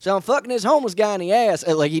 So I'm fucking this homeless guy in the ass."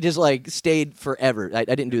 And, like, he just like stayed forever. I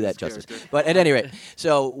didn't do that justice, but at any rate,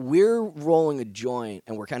 so we're rolling a joint,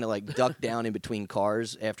 and we're kind of like ducked down in between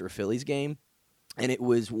cars after a Phillies game. And it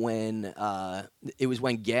was when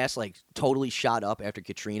gas like totally shot up after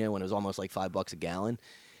Katrina, when it was almost like $5 a gallon.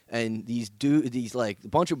 and these like a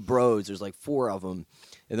bunch of bros. There's like 4 of them,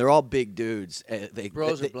 and they're all big dudes.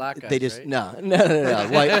 Bros are black guys, They just right? no.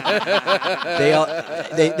 Like,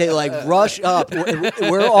 they like rush up.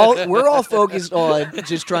 We're all focused on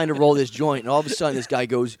just trying to roll this joint, and all of a sudden this guy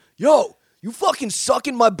goes, "Yo, you fucking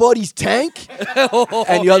sucking my buddy's tank?"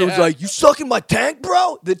 And the other was like, "You sucking my tank,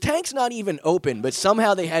 bro?" The tank's not even open, but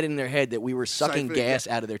somehow they had it in their head that we were sucking Siphoning gas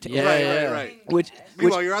out of their tank. Yeah, right, yeah. right, right. Which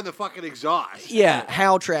Meanwhile, you're on the fucking exhaust. yeah,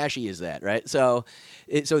 how trashy is that, right? So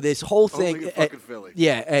this whole thing, Only in fucking Philly.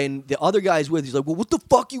 yeah, and the other guy's with. He's like, "Well, what the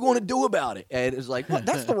fuck you going to do about it?" And it's like, "What?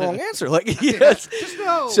 That's the wrong answer." Like, yes. Just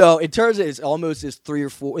no. So it turns out it's almost this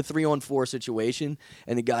 3-on-4 situation,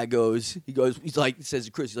 and the guy goes, he's like, he says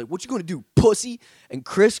to Chris, he's like, "What you going to do, pussy?" And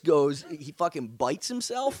Chris goes, he fucking bites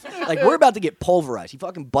himself. Like, we're about to get pulverized. He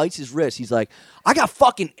fucking bites his wrist. He's like, "I got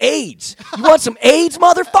fucking AIDS. You want some AIDS,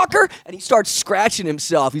 motherfucker?" And he starts scratching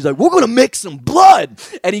himself. He's like, "We're going to mix some blood."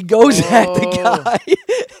 And he goes at the guy.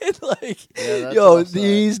 And like, that's yo, awesome.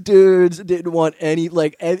 these dudes didn't want any,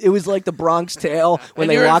 like, it was like the Bronx Tale when And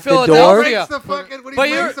they you're in locked the door. Philadelphia. Breaks the fucking, when he But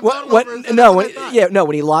breaks you're- the What, bottle over his head, no, that's what I thought.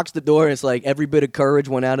 when he locks the door, it's like every bit of courage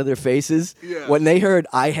went out of their faces. Yeah. When they heard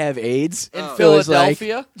 "I have AIDS" In it was like,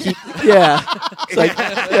 Philadelphia? yeah, it's like,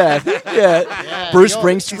 yeah. Bruce yo, You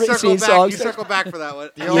Springsteen circle back. songs. You circle back for that one.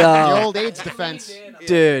 Yeah. The old AIDS defense.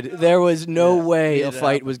 Dude, there was no way a it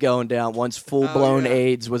fight was going down once full-blown yeah.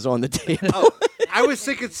 AIDS was on the table. Oh, I was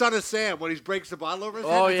thinking Son of Sam when he breaks the bottle over his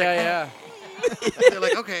head. Oh, It's yeah, like, yeah. They're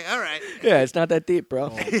like, okay, all right. Yeah, it's not that deep, bro.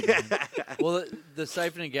 Well, the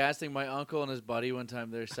siphoning gas thing, my uncle and his buddy one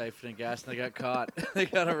time, they were siphoning gas and they got caught. They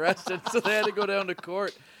got arrested, so they had to go down to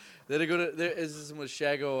court. They had to go to, this is in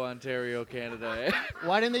Washago, Ontario, Canada. Eh?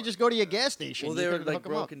 Why didn't they just go to your gas station? Well, You they were could like hook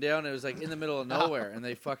 'em up. broken down. It was like in the middle of nowhere, and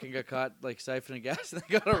they fucking got caught like siphoning gas, and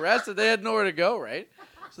they got arrested. They had nowhere to go, right?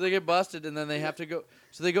 So they get busted, and then they have to go.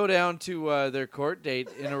 So they go down to their court date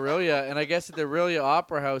in Aurelia, and I guess at the Aurelia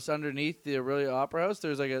Opera House, underneath the Aurelia Opera House,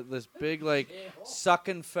 there's like this big like suck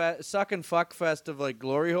and fuck fest of like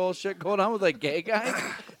glory hole shit going on with like gay guys,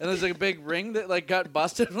 and there's like a big ring that like got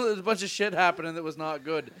busted. There's a bunch of shit happening that was not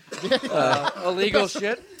good, illegal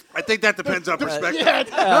shit. I think that depends on perspective. No.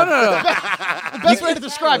 The best way to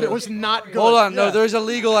describe it was not good. Hold on, no, Yeah. there's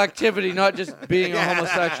illegal activity, not just being a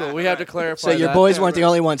homosexual. We have to clarify. So your that. boys weren't the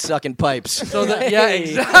only ones sucking pipes. So yeah,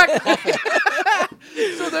 exactly.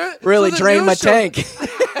 So they're Really so the drained my news show- tank.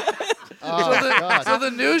 Oh, God. So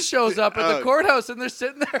the news shows up at the courthouse, and they're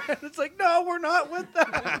sitting there, and it's like, no, we're not with them.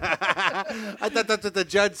 I thought that's what the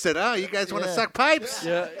judge said. Oh, you guys want to Yeah. suck pipes?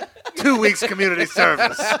 Yeah, 2 weeks community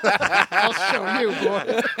service. I'll show you,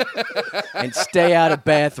 boy. And stay out of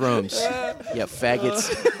bathrooms. You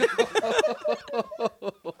faggots.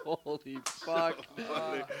 holy fuck.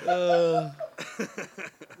 We'll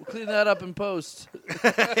clean that up in post.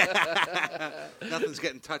 Nothing's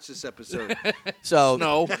getting touched this episode. So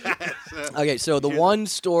No, okay, so the one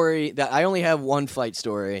story that I only have one fight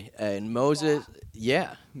story, and Moses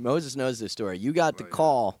knows this story. You got the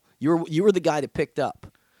call. You were the guy that picked up.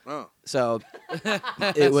 Oh. So it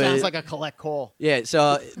It was sounds like a collect call. yeah.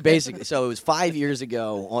 So basically, so it was 5 years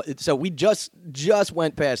ago. So we just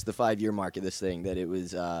went past the 5-year mark of this thing. That it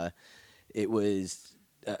was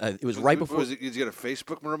right before. Was it, did you get a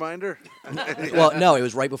Facebook reminder? Well, no, it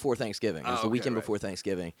was right before Thanksgiving. It was Oh, the okay, weekend right. before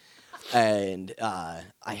Thanksgiving, and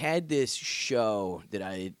I had this show that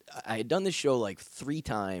I had done this show like 3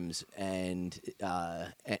 times, and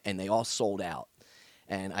they all sold out,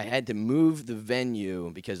 and I had to move the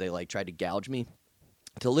venue because they like tried to gouge me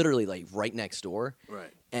to literally like right next door,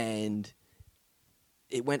 Right. and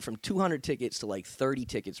it went from 200 tickets to like 30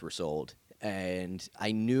 tickets were sold. And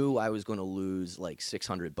I knew I was going to lose like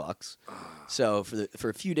 $600. So for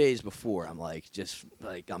a few days before, I'm like,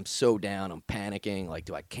 I'm so down. I'm panicking. Like,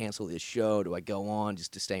 do I cancel this show? Do I go on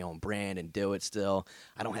just to stay on brand and do it still?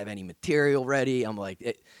 I don't have any material ready. I'm like,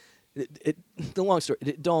 the long story.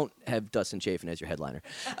 Don't have Dustin Chafin as your headliner.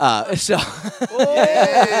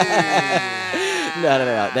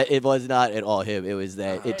 No. It was not at all him. It was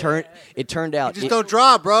that it turned out. Just don't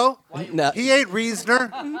draw, bro. No, He ain't Reasoner.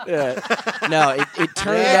 no, it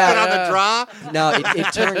turned Yeah, out. on the draw. No,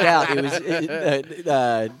 it turned out it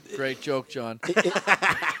was great joke, John.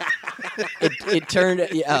 it turned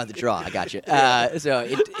the draw. I got you. So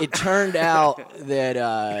it turned out that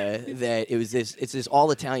that it's this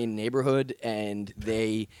all Italian neighborhood, and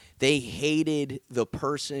they hated the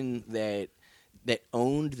person that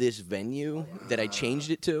owned this venue that I changed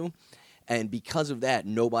it to. And because of that,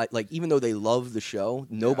 nobody, like, even though they loved the show,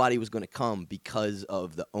 nobody was going to come because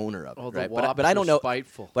of the owner of it, Oh, the right? wops But I don't were know.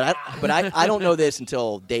 spiteful. But I don't know this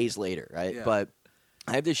until days later, right? Yeah. But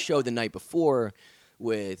I have this show the night before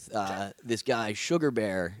with this guy, Sugar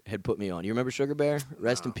Bear, had put me on. You remember Sugar Bear?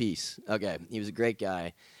 Rest in peace. Okay, he was a great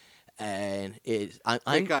guy. And I'm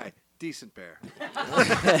Great guy. Decent bear.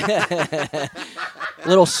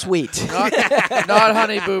 little sweet. Not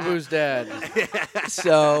Honey Boo Boo's dad.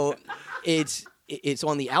 So it's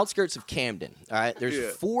on the outskirts of Camden. All right,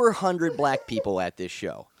 there's 400 black people at this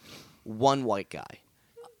show. One white guy.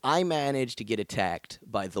 I managed to get attacked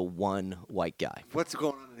by the one white guy. What's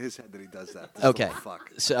going on in his head that he does that? This Okay. little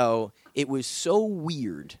fuck. So it was so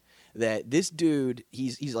weird that this dude,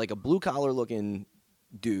 he's like a blue collar looking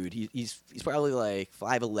dude. He's probably like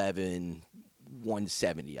 5'11",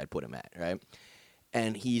 170. I'd put him at, right?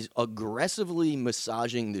 And he's aggressively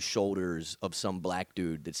massaging the shoulders of some black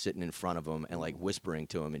dude that's sitting in front of him and like whispering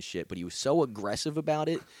to him and shit. But he was so aggressive about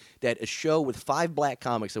it that a show with 5 black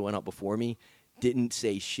comics that went up before me didn't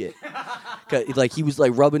say shit. 'Cause, like, he was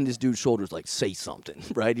like rubbing this dude's shoulders, like, say something,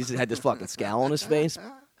 right? He just had this fucking scowl on his face.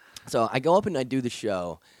 So I go up and I do the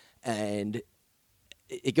show, and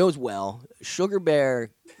it goes well. Sugar Bear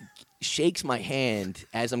shakes my hand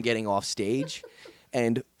as I'm getting off stage,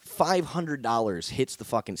 and $500 hits the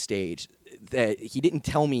fucking stage. That he didn't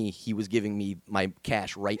tell me he was giving me my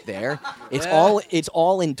cash right there. It's all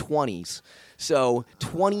in 20s. So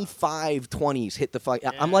 25 20s hit the fuck.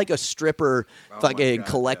 I'm like a stripper fucking God,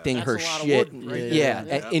 collecting yeah. her That's a lot of shit. wood right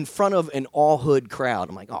yeah, in front of an all hood crowd.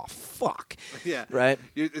 I'm like, oh fuck. Yeah. Right?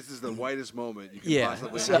 This is the whitest moment you can Yeah.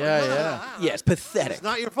 possibly So- have. Yeah, it's pathetic. It's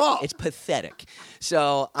not your fault. It's pathetic.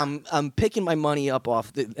 So I'm picking my money up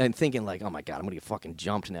off and thinking like, oh my god, I'm gonna get fucking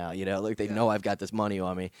jumped now. You know, like they know I've got this money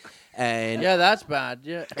on me, and Yeah, that's bad.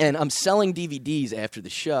 Yeah. and I'm selling DVDs after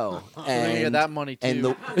the show. You're gonna get that money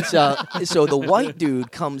too. And so the white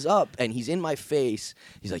dude comes up and he's in my face.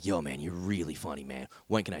 He's like, yo, man, you're really funny, man.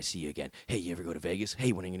 When can I see you again? Hey, you ever go to Vegas?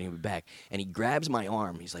 Hey, when are you going to be back? And he grabs my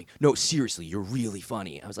arm. He's like, no, seriously, you're really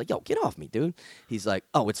funny. I was like, yo, get off me, dude. He's like,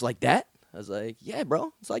 oh, it's like that? I was like, yeah,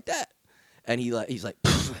 bro, it's like that. And he's like,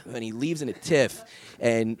 and he leaves in a tiff,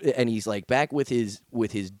 and he's like back with his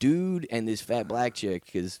dude and this fat black chick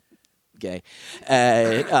because gay,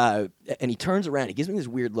 and he turns around. He gives me this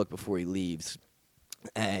weird look before he leaves,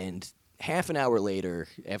 and half an hour later,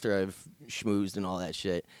 after I've schmoozed and all that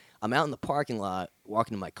shit, I'm out in the parking lot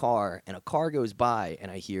walking to my car, and a car goes by,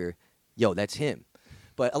 and I hear, yo, that's him.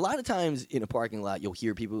 But a lot of times in a parking lot, you'll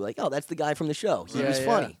hear people like, oh, that's the guy from the show. He was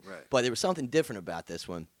funny. Right. But there was something different about this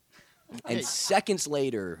one. And seconds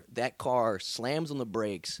later, that car slams on the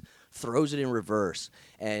brakes, throws it in reverse.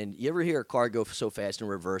 And you ever hear a car go so fast in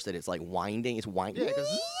reverse that it's like winding? It's winding. Yeah,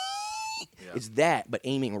 'cause- It's that, but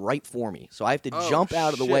aiming right for me. So I have to Oh, jump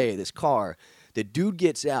out of the shit. way of this car. The dude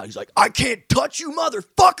gets out. He's like, I can't touch you,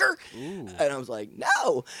 motherfucker. And I was like,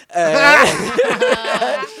 no.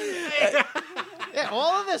 Yeah,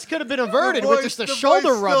 all of this could have been averted The with voice- just a the shoulder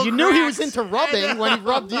voice rub. still You knew he was cracks. into rubbing when he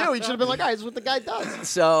rubbed you. He should have been like, all right, this is what the guy does.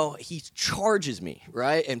 So he charges me,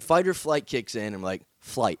 right? And fight or flight kicks in. I'm like,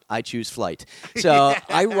 flight. I choose flight. So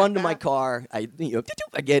I run to my car. I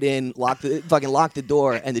get in, lock the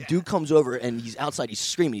door, and the dude comes over and he's outside. He's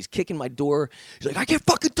screaming. He's kicking my door. He's like, I can't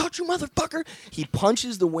fucking touch you, motherfucker. He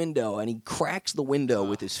punches the window and he cracks the window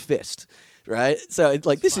with his fist. Right? So it's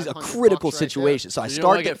like this is a $500 critical right there. situation. So I you don't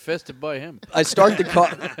want start to get fisted by him. I start the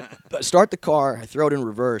car. I throw it in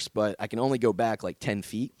reverse, but I can only go back like 10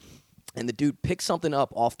 feet. And the dude picks something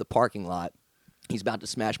up off the parking lot. He's about to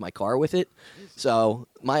smash my car with it. So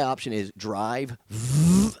my option is drive.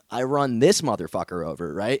 I run this motherfucker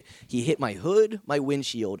over, right? He hit my hood, my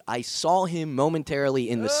windshield. I saw him momentarily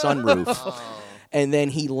in the sunroof. And then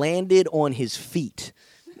he landed on his feet.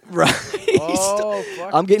 Right. Oh,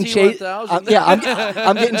 fuck. I'm getting chased. T-1000.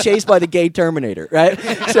 I'm getting chased by the gay Terminator, right?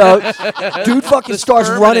 So, dude fucking starts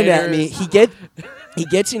running at me. He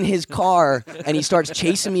gets in his car and he starts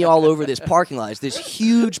chasing me all over this parking lot. It's this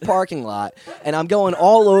huge parking lot, and I'm going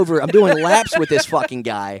all over. I'm doing laps with this fucking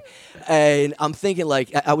guy, and I'm thinking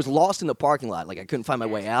like I was lost in the parking lot, like I couldn't find my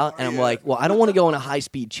way out, and I'm like, well, I don't want to go on a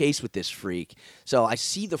high-speed chase with this freak. So I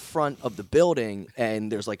see the front of the building,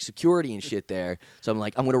 and there's like security and shit there. So I'm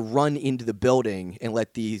like, I'm gonna run into the building and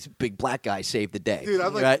let these big black guys save the day. Dude,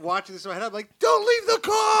 I'm like right? watching this in my head. I'm like, don't leave the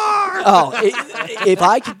car. Oh, if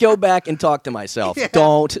I could go back and talk to myself,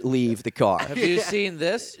 don't leave the car. Have you seen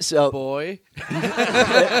this, So- boy?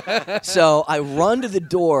 So I run to the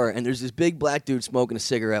door, and there's this big black dude smoking a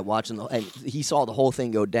cigarette, watching and he saw the whole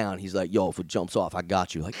thing go down. He's like, yo, if it jumps off, I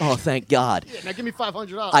got you. Like, oh, thank God. Yeah, now give me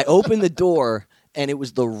 $500. I opened the door, and it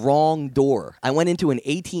was the wrong door. I went into an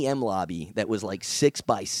ATM lobby that was like 6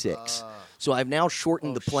 by 6. So I've now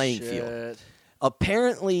shortened the playing field. Shit.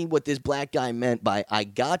 Apparently, what this black guy meant by "I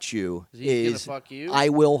got you" He's gonna is fuck you? I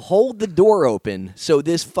will hold the door open so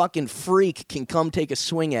this fucking freak can come take a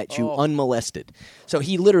swing at you Oh. unmolested. So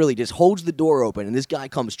he literally just holds the door open, and this guy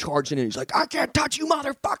comes charging in. He's like, "I can't touch you,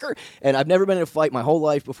 motherfucker!" And I've never been in a fight my whole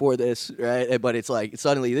life before this, right? But it's like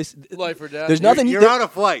suddenly this. Life or death. There's nothing. You're there- on a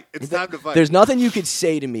flight. It's time to fight. There's nothing you could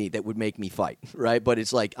say to me that would make me fight, right? But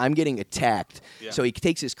it's like I'm getting attacked. Yeah. So he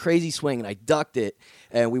takes this crazy swing, and I ducked it,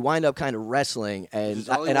 and we wind up kind of wrestling, Which and is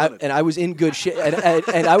all he I wanted. was in good shape,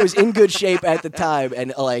 and I was in good shape at the time,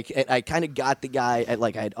 and I kind of got the guy at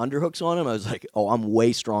I had underhooks on him. I was like, oh, I'm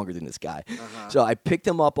way stronger than this guy. So I picked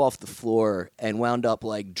him up off the floor and wound up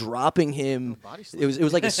dropping him. Body slam. It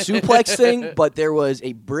was like a suplex thing, but there was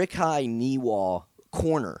a brick high knee wall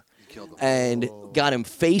corner. And got him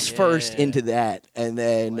face first Yeah. into that, and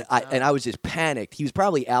then I was just panicked. He was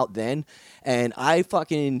probably out then, and I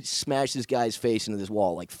fucking smashed this guy's face into this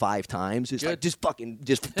wall 5 times. Just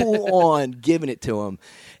just full on giving it to him,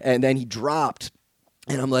 and then he dropped.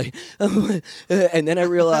 And I'm like, and then I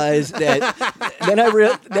realized that, then I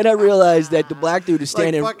realized that the black dude is like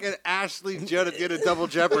standing. fucking Ashley Judd at the end of Double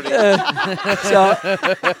Jeopardy. So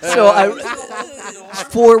I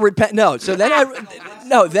forward.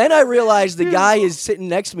 Then I realized the guy is sitting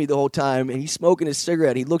next to me the whole time, and he's smoking his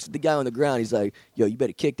cigarette. He looks at the guy on the ground. He's like, "Yo, you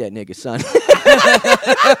better kick that nigga, son."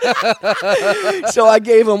 So I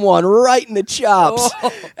gave him one right in the chops,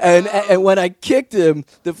 and when I kicked him,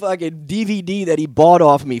 the fucking DVD that he bought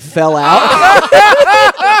off me fell out.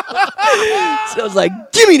 So I was like,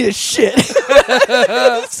 "Give me this shit."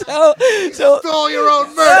 so Stole your own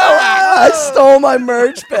so merch. I stole my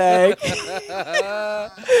merch back.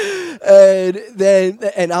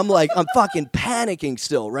 And I'm fucking panicking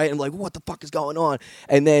still, right? I'm like, what the fuck is going on?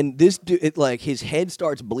 And then this dude, his head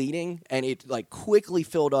starts bleeding, and it quickly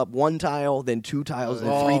filled up 1 tile, then 2 tiles,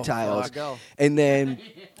 then 3 tiles. fuck. And then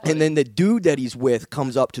the dude that he's with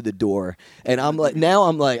comes up to the door, and I'm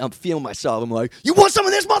feeling myself. I'm like, you want some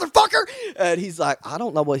of this, motherfucker? And he's like, I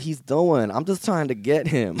don't know what he's doing. I'm just trying to get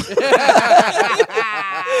him.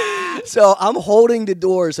 So I'm holding the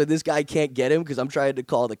door so this guy can't get him because I'm trying to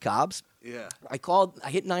call the cops. Yeah. I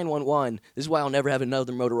hit 911. This is why I'll never have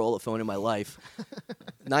another Motorola phone in my life.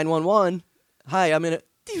 911. Hi, I'm in a...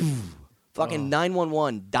 Fucking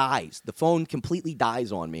 911 dies. The phone completely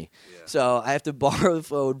dies on me. Yeah. So I have to borrow the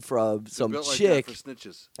phone from some Built like chick. that for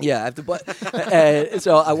snitches. Yeah, I have to. And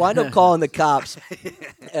so I wind up calling the cops,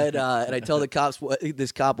 and I tell the cops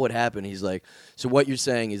this cop what happened. He's like, "So what you're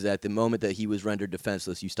saying is that the moment that he was rendered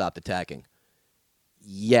defenseless, you stopped attacking?"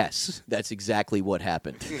 Yes, that's exactly what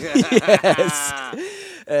happened. Yes.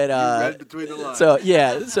 And You read between the lines. so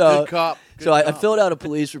yeah, so Good cop. Good so I cop. filled out a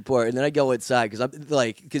police report, and then I go inside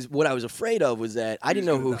because what I was afraid of was that I didn't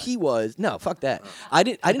know who he was. No, fuck that. I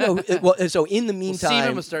didn't know. Well, so in the Well, meantime,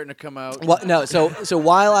 semen was starting to come out. well, no, so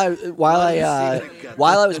while I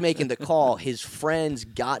was making the call, his friends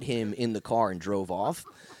got him in the car and drove off.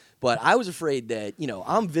 But I was afraid that,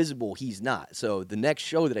 I'm visible, he's not. So the next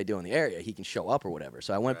show that I do in the area, he can show up or whatever.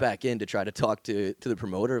 So I went back in to try to talk to the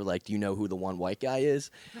promoter, do you know who the one white guy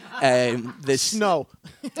is? And this No.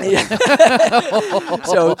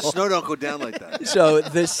 so Snow don't go down like that. So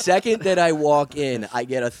the second that I walk in, I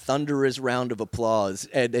get a thunderous round of applause,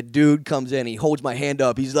 and the dude comes in. He holds my hand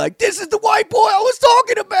up. He's like, "This is the white boy I was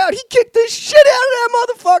talking about. He kicked the shit out of that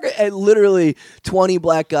motherfucker." And literally, 20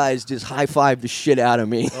 black guys just high fived the shit out of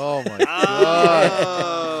me. Oh my god.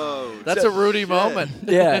 Oh. That's a Rudy moment.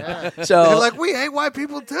 Yeah. They're So like, we hate white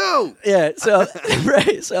people too. yeah. So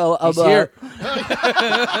right. So I'm He's here.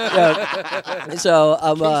 yeah. So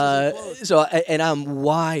and I'm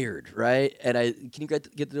wired, right? And can you get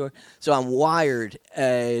the door? So I'm wired,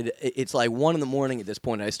 and it's 1 a.m. at this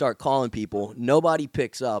point. And I start calling people. Nobody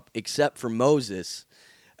picks up except for Moses.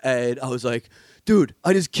 And I was like, "Dude,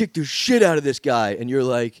 I just kicked the shit out of this guy." And you're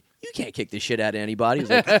like, "You can't kick the shit out of anybody." He's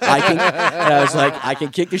like, "I can." And I was like, "I can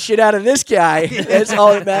kick the shit out of this guy." That's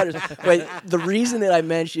all that matters. But the reason that I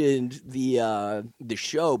mentioned the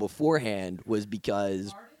show beforehand was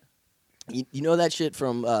because you know that shit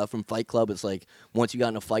from Fight Club. It's like once you got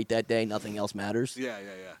in a fight that day, nothing else matters. Yeah.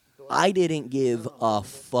 I didn't give a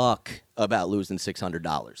fuck about losing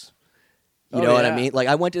 $600. You Oh, know what I yeah. mean?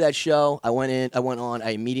 I went to that show. I went on. I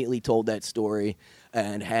immediately told that story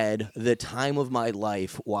and had the time of my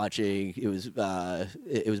life watching. It was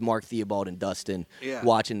Mark Theobald and Dustin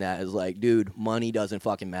watching that. It was like, dude, money doesn't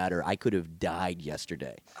fucking matter. I could have died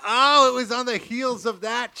yesterday. Oh, it was on the heels of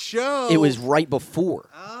that show. It was right before.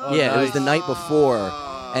 Oh, Yeah, it was the night before.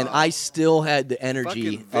 and I still had the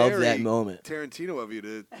energy Fucking of that very moment. Tarantino of you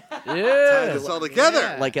to tie Yeah. this all together.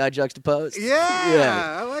 Yeah. Like how juxtaposed. Yeah,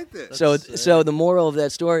 Yeah. I like this. So the moral of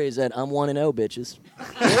that story is that I'm 1-0, bitches,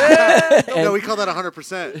 No, we call that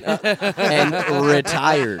 100%. and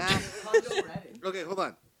retired. Okay, hold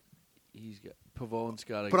on. He's got Pavone's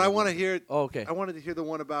got. But I want to hear. Oh, okay. I wanted to hear the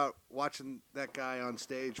one about watching that guy on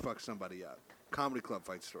stage fuck somebody up. Comedy club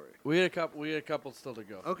fight story. We had a couple. We had a couple still to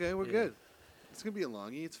go. Okay, we're Yeah. good. It's gonna be a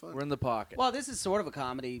longie. It's fun. We're in the pocket. Well, this is sort of a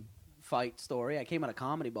comedy fight story. I came at a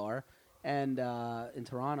comedy bar and in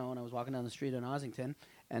Toronto, and I was walking down the street in Ossington,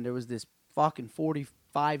 and there was this fucking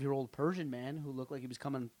 45-year-old Persian man who looked like he was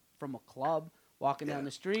coming from a club, walking down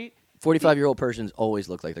the street. 45-year-old Persians always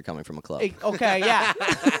look like they're coming from a club. Okay, yeah,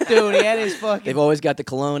 dude, he had his fucking. They've always got the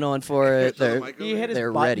cologne on for it. Throw the They're, mic over He here. had his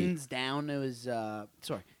They're ready. buttons down to his to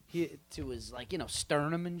his like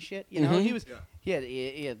sternum and shit. You know, Mhm. he was he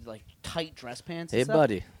had like tight dress pants. And Hey, stuff.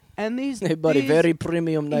 buddy. And these Hey, buddy. these- Very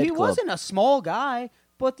premium He nightclub. wasn't a small guy,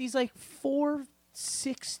 but these like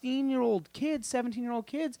 16-year-old kids, 17-year-old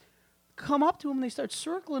kids, come up to him. And they start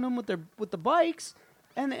circling him with the bikes,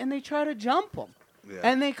 and they try to jump him. Yeah.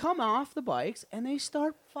 And they come off the bikes and they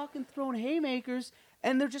start fucking throwing haymakers,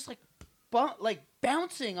 and they're just like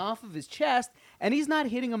bouncing off of his chest, and he's not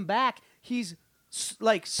hitting them back. He's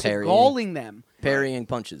like Parrying. Seagalling them. Parrying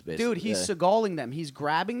punches, basically. Dude, he's Yeah. Seagalling them. He's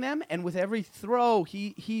grabbing them, and with every throw,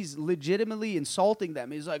 he's legitimately insulting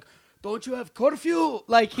them. He's like, "Don't you have curfew?"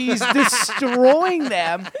 Like he's destroying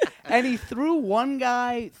them. And he threw one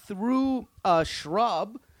guy through a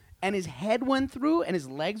shrub, and his head went through, and his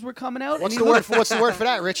legs were coming out. What's and the he word for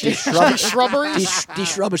that, Richie? Shrubberies?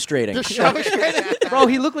 Deshrubbestrating. Bro,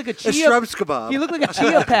 he looked like a chia. shrubs kebab. He looked like a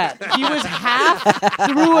chia pet. He was half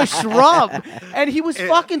through a shrub, and he was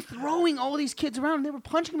fucking throwing all these kids around. And they were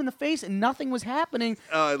punching him in the face, and nothing was happening.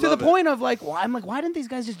 Oh, I to the love it. point of like, I'm like, why didn't these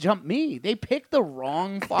guys just jump me? They picked the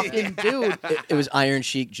wrong fucking dude. It was Iron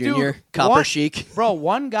Sheik Jr., Dude, Copper one- Sheik. Bro,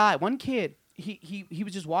 one kid, he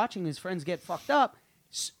was just watching his friends get fucked up,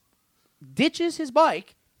 ditches his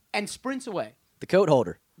bike, and sprints away. The coat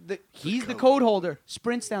holder. He's the code holder,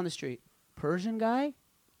 sprints down the street. Persian guy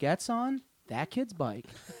gets on that kid's bike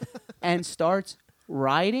and starts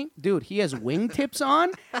riding. Dude, he has wingtips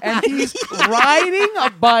on, and he's riding a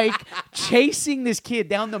bike, chasing this kid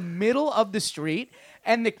down the middle of the street.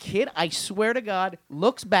 And the kid, I swear to God,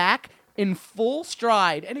 looks back in full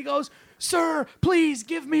stride, and he goes, "Sir, please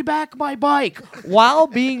give me back my bike," while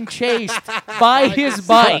being chased by his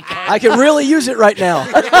bike. I could really use it right now.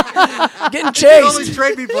 Getting All these chased.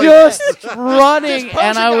 trade me places. Just running, This and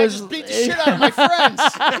Persian I guy was, just beat the shit out of my friends.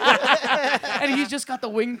 and he's just got the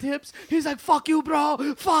wingtips. He's like, "Fuck you,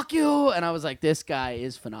 bro, fuck you," and I was like, "This guy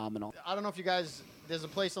is phenomenal." I don't know if you guys. There's a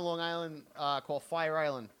place on Long Island called Fire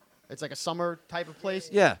Island. It's like a summer type of place.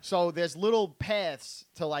 Yeah. So there's little paths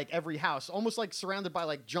to like every house, almost like surrounded by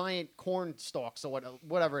like giant corn stalks or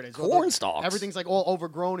whatever it is. Or Corn stalks? Everything's like all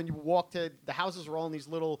overgrown, and you walk to the houses are all in these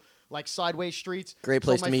little like sideways streets. Great So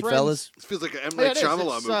place my to meet friends- fellas. This feels like an M. Yeah, Night it is.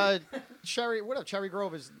 Shyamalan It's, movie. Cherry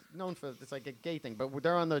Grove is known for it's like a gay thing, but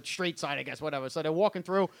they're on the straight side, I guess, whatever. So they're walking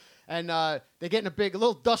through, and they're getting a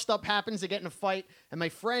little dust up happens. They get in a fight, and my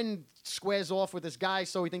friend squares off with this guy,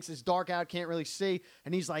 so he thinks it's dark out, can't really see,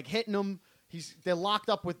 and he's like hitting him. They're locked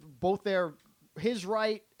up with both his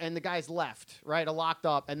right and the guy's left, right, are locked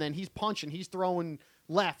up, and then he's punching, he's throwing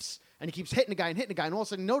lefts. And he keeps hitting the guy, and all of a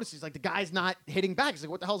sudden notices like the guy's not hitting back. He's like,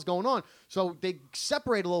 what the hell's going on? So they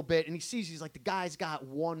separate a little bit, and he sees he's like, the guy's got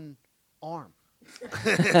one arm.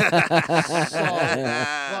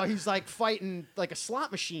 Well, he's like fighting like a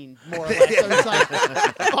slot machine, more or less. So he's like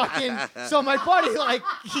fucking. So my buddy, like,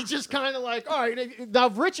 he just kind of like, all right. Now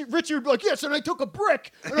Richard would be like, yes, and I took a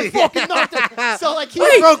brick and I fucking knocked it. So like He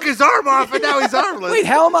broke his arm off, and now he's armless. Wait,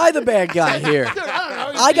 how am I the bad guy here? Dude, I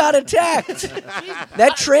don't know. I got attacked.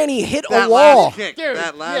 That tranny hit that a wall. last kick. Dude,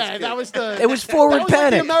 That last yeah, kick. that was the. It was forward that was like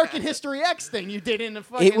panic. the American History X thing you did in the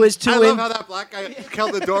fucking. It was I to love how that black guy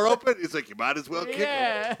held the door open. He's like, you might as well kick him.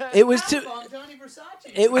 Yeah. it was to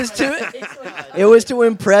it was to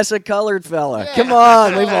impress a colored fella. Yeah. Come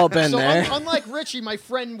on, we've all been So there. Unlike Richie, my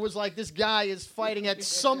friend was like, this guy is fighting at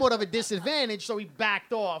somewhat of a disadvantage, so he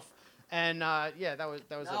backed off. And yeah, that was it.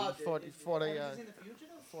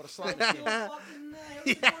 Fought a slot machine.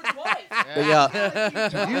 But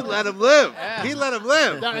yeah, You let him live. He let him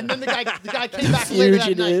live. Yeah, and then the guy came back later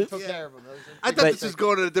that night and Fugitive. took care of him. I thought But- this was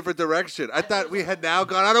going in a different direction. I thought we had now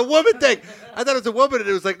gone on a woman thing. I thought it was a woman, and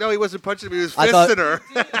it was like, no, he wasn't punching him. He was I thought- fisting her.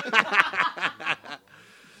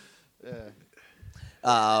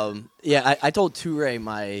 yeah. I told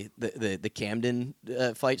Toure the Camden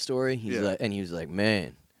fight story. Yeah. And he was like,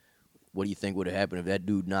 man, what do you think would have happened if that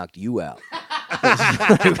dude knocked you out?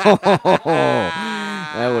 That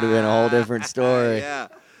would have been a whole different story. Yeah.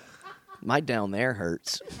 My down there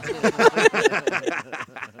hurts.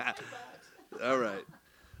 All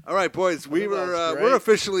right, boys. We're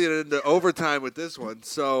officially into overtime with this one.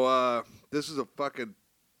 So this is a fucking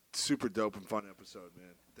super dope and fun episode, man.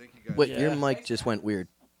 Thank you guys. Wait, your mic just went weird.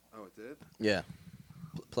 Oh, it did? Yeah.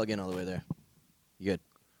 Plug in all the way there. You good?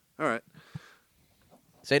 All right.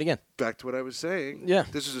 Say it again. Back to what I was saying. Yeah.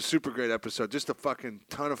 This is a super great episode. Just a fucking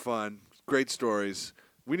ton of fun. Great stories.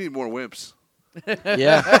 We need more wimps.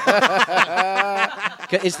 Yeah.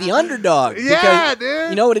 It's the underdog. Yeah, because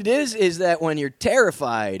dude. You know what it is? Is that when you're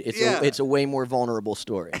terrified, Yeah. it's a way more vulnerable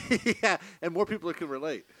story. Yeah, and more people that can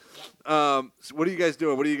relate. So what are you guys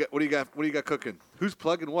doing? What do you got cooking? Who's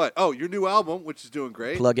plugging what? Oh, your new album, which is doing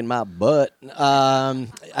great. Plugging my butt.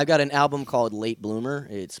 I've got an album called Late Bloomer.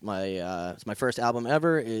 It's my first album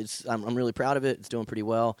ever. I'm really proud of it. It's doing pretty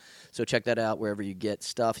well. So check that out wherever you get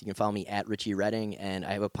stuff. You can follow me at Richie Redding, and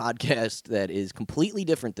I have a podcast that is completely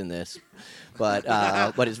different than this, but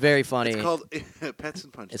it's very funny. It's called Pets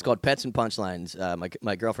and Punchlines. It's called Pets and Punchlines.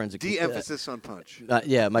 My girlfriend's a de-emphasis on punch.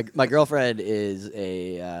 yeah, my girlfriend is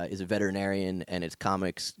a veterinarian, and it's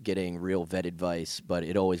comics getting real vet advice, but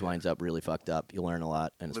it always winds up really fucked up. You learn a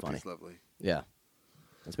lot, and it's Lippy's funny. lovely. Yeah,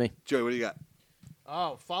 that's me. Joey, what do you got?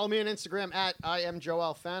 Oh, follow me on Instagram at I am Joe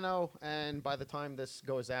Alfano, and by the time this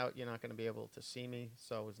goes out, you're not going to be able to see me,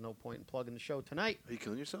 so there's no point in plugging the show tonight. Are you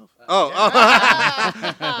killing yourself?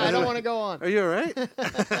 I don't want to go on. Are you all right?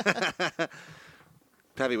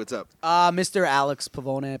 Pappy, what's up? Mr. Alex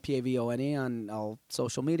Pavone, Pavone, on all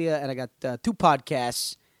social media, and I got 2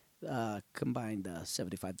 podcasts, combined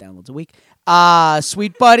 75 downloads a week.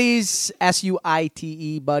 Sweet Buddies,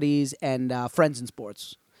 SUITE Buddies, and Friends in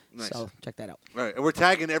Sports. Nice. So check that out. All right, and we're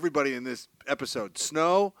tagging everybody in this episode.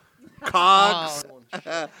 Snow, Cogs. Oh, shit.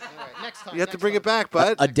 All right, next time. You have to bring it back,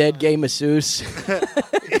 bud. A dead gay masseuse.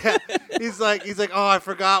 Yeah. He's like, oh, I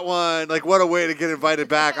forgot one. Like, what a way to get invited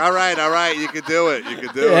back. All right, you can do it.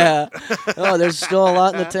 Yeah. Oh, there's still a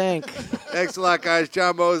lot in the tank. Thanks a lot, guys.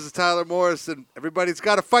 John Moses, Tyler Morrison. Everybody's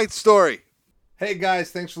got a fight story. Hey,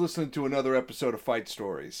 guys. Thanks for listening to another episode of Fight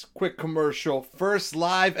Stories. Quick commercial. First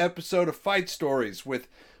live episode of Fight Stories with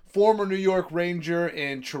former New York Ranger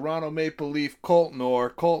and Toronto Maple Leaf Colton Orr.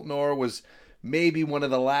 Colton Orr was maybe one of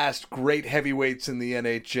the last great heavyweights in the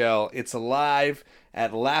NHL. It's live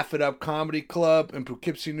at Laugh It Up Comedy Club in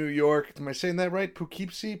Poughkeepsie, New York. Am I saying that right?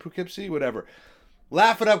 Poughkeepsie? Whatever.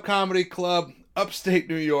 Laugh It Up Comedy Club, upstate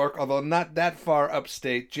New York, although not that far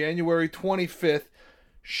upstate. January 25th.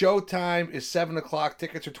 Showtime is 7 o'clock.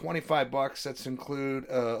 Tickets are $25. That's include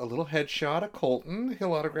a little headshot of Colton.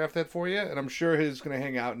 He'll autograph that for you, and I'm sure he's going to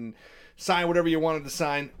hang out and sign whatever you wanted to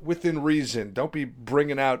sign within reason. Don't be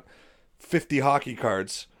bringing out 50 hockey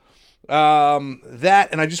cards. That,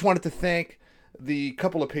 and I just wanted to thank the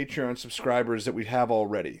couple of Patreon subscribers that we have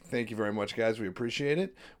already. Thank you very much, guys. We appreciate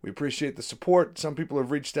it. We appreciate the support. Some people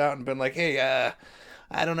have reached out and been like, hey,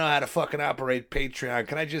 I don't know how to fucking operate Patreon.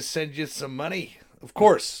 Can I just send you some money? Of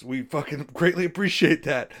course, we fucking greatly appreciate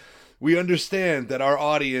that. We understand that our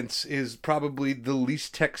audience is probably the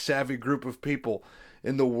least tech-savvy group of people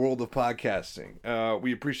in the world of podcasting.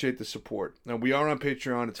 We appreciate the support. Now, we are on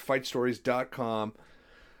Patreon. It's fightstories.com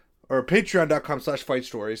or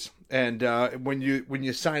patreon.com/fightstories. And when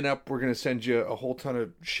you sign up, we're going to send you a whole ton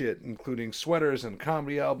of shit, including sweaters and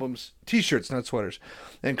comedy albums, T-shirts, not sweaters,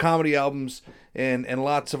 and comedy albums and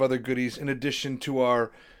lots of other goodies in addition to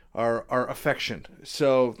our affection.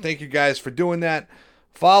 So thank you guys for doing that.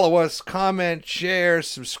 Follow us, comment, share,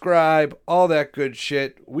 subscribe, all that good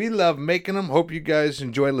shit. We love making them. Hope you guys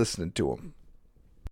enjoy listening to them.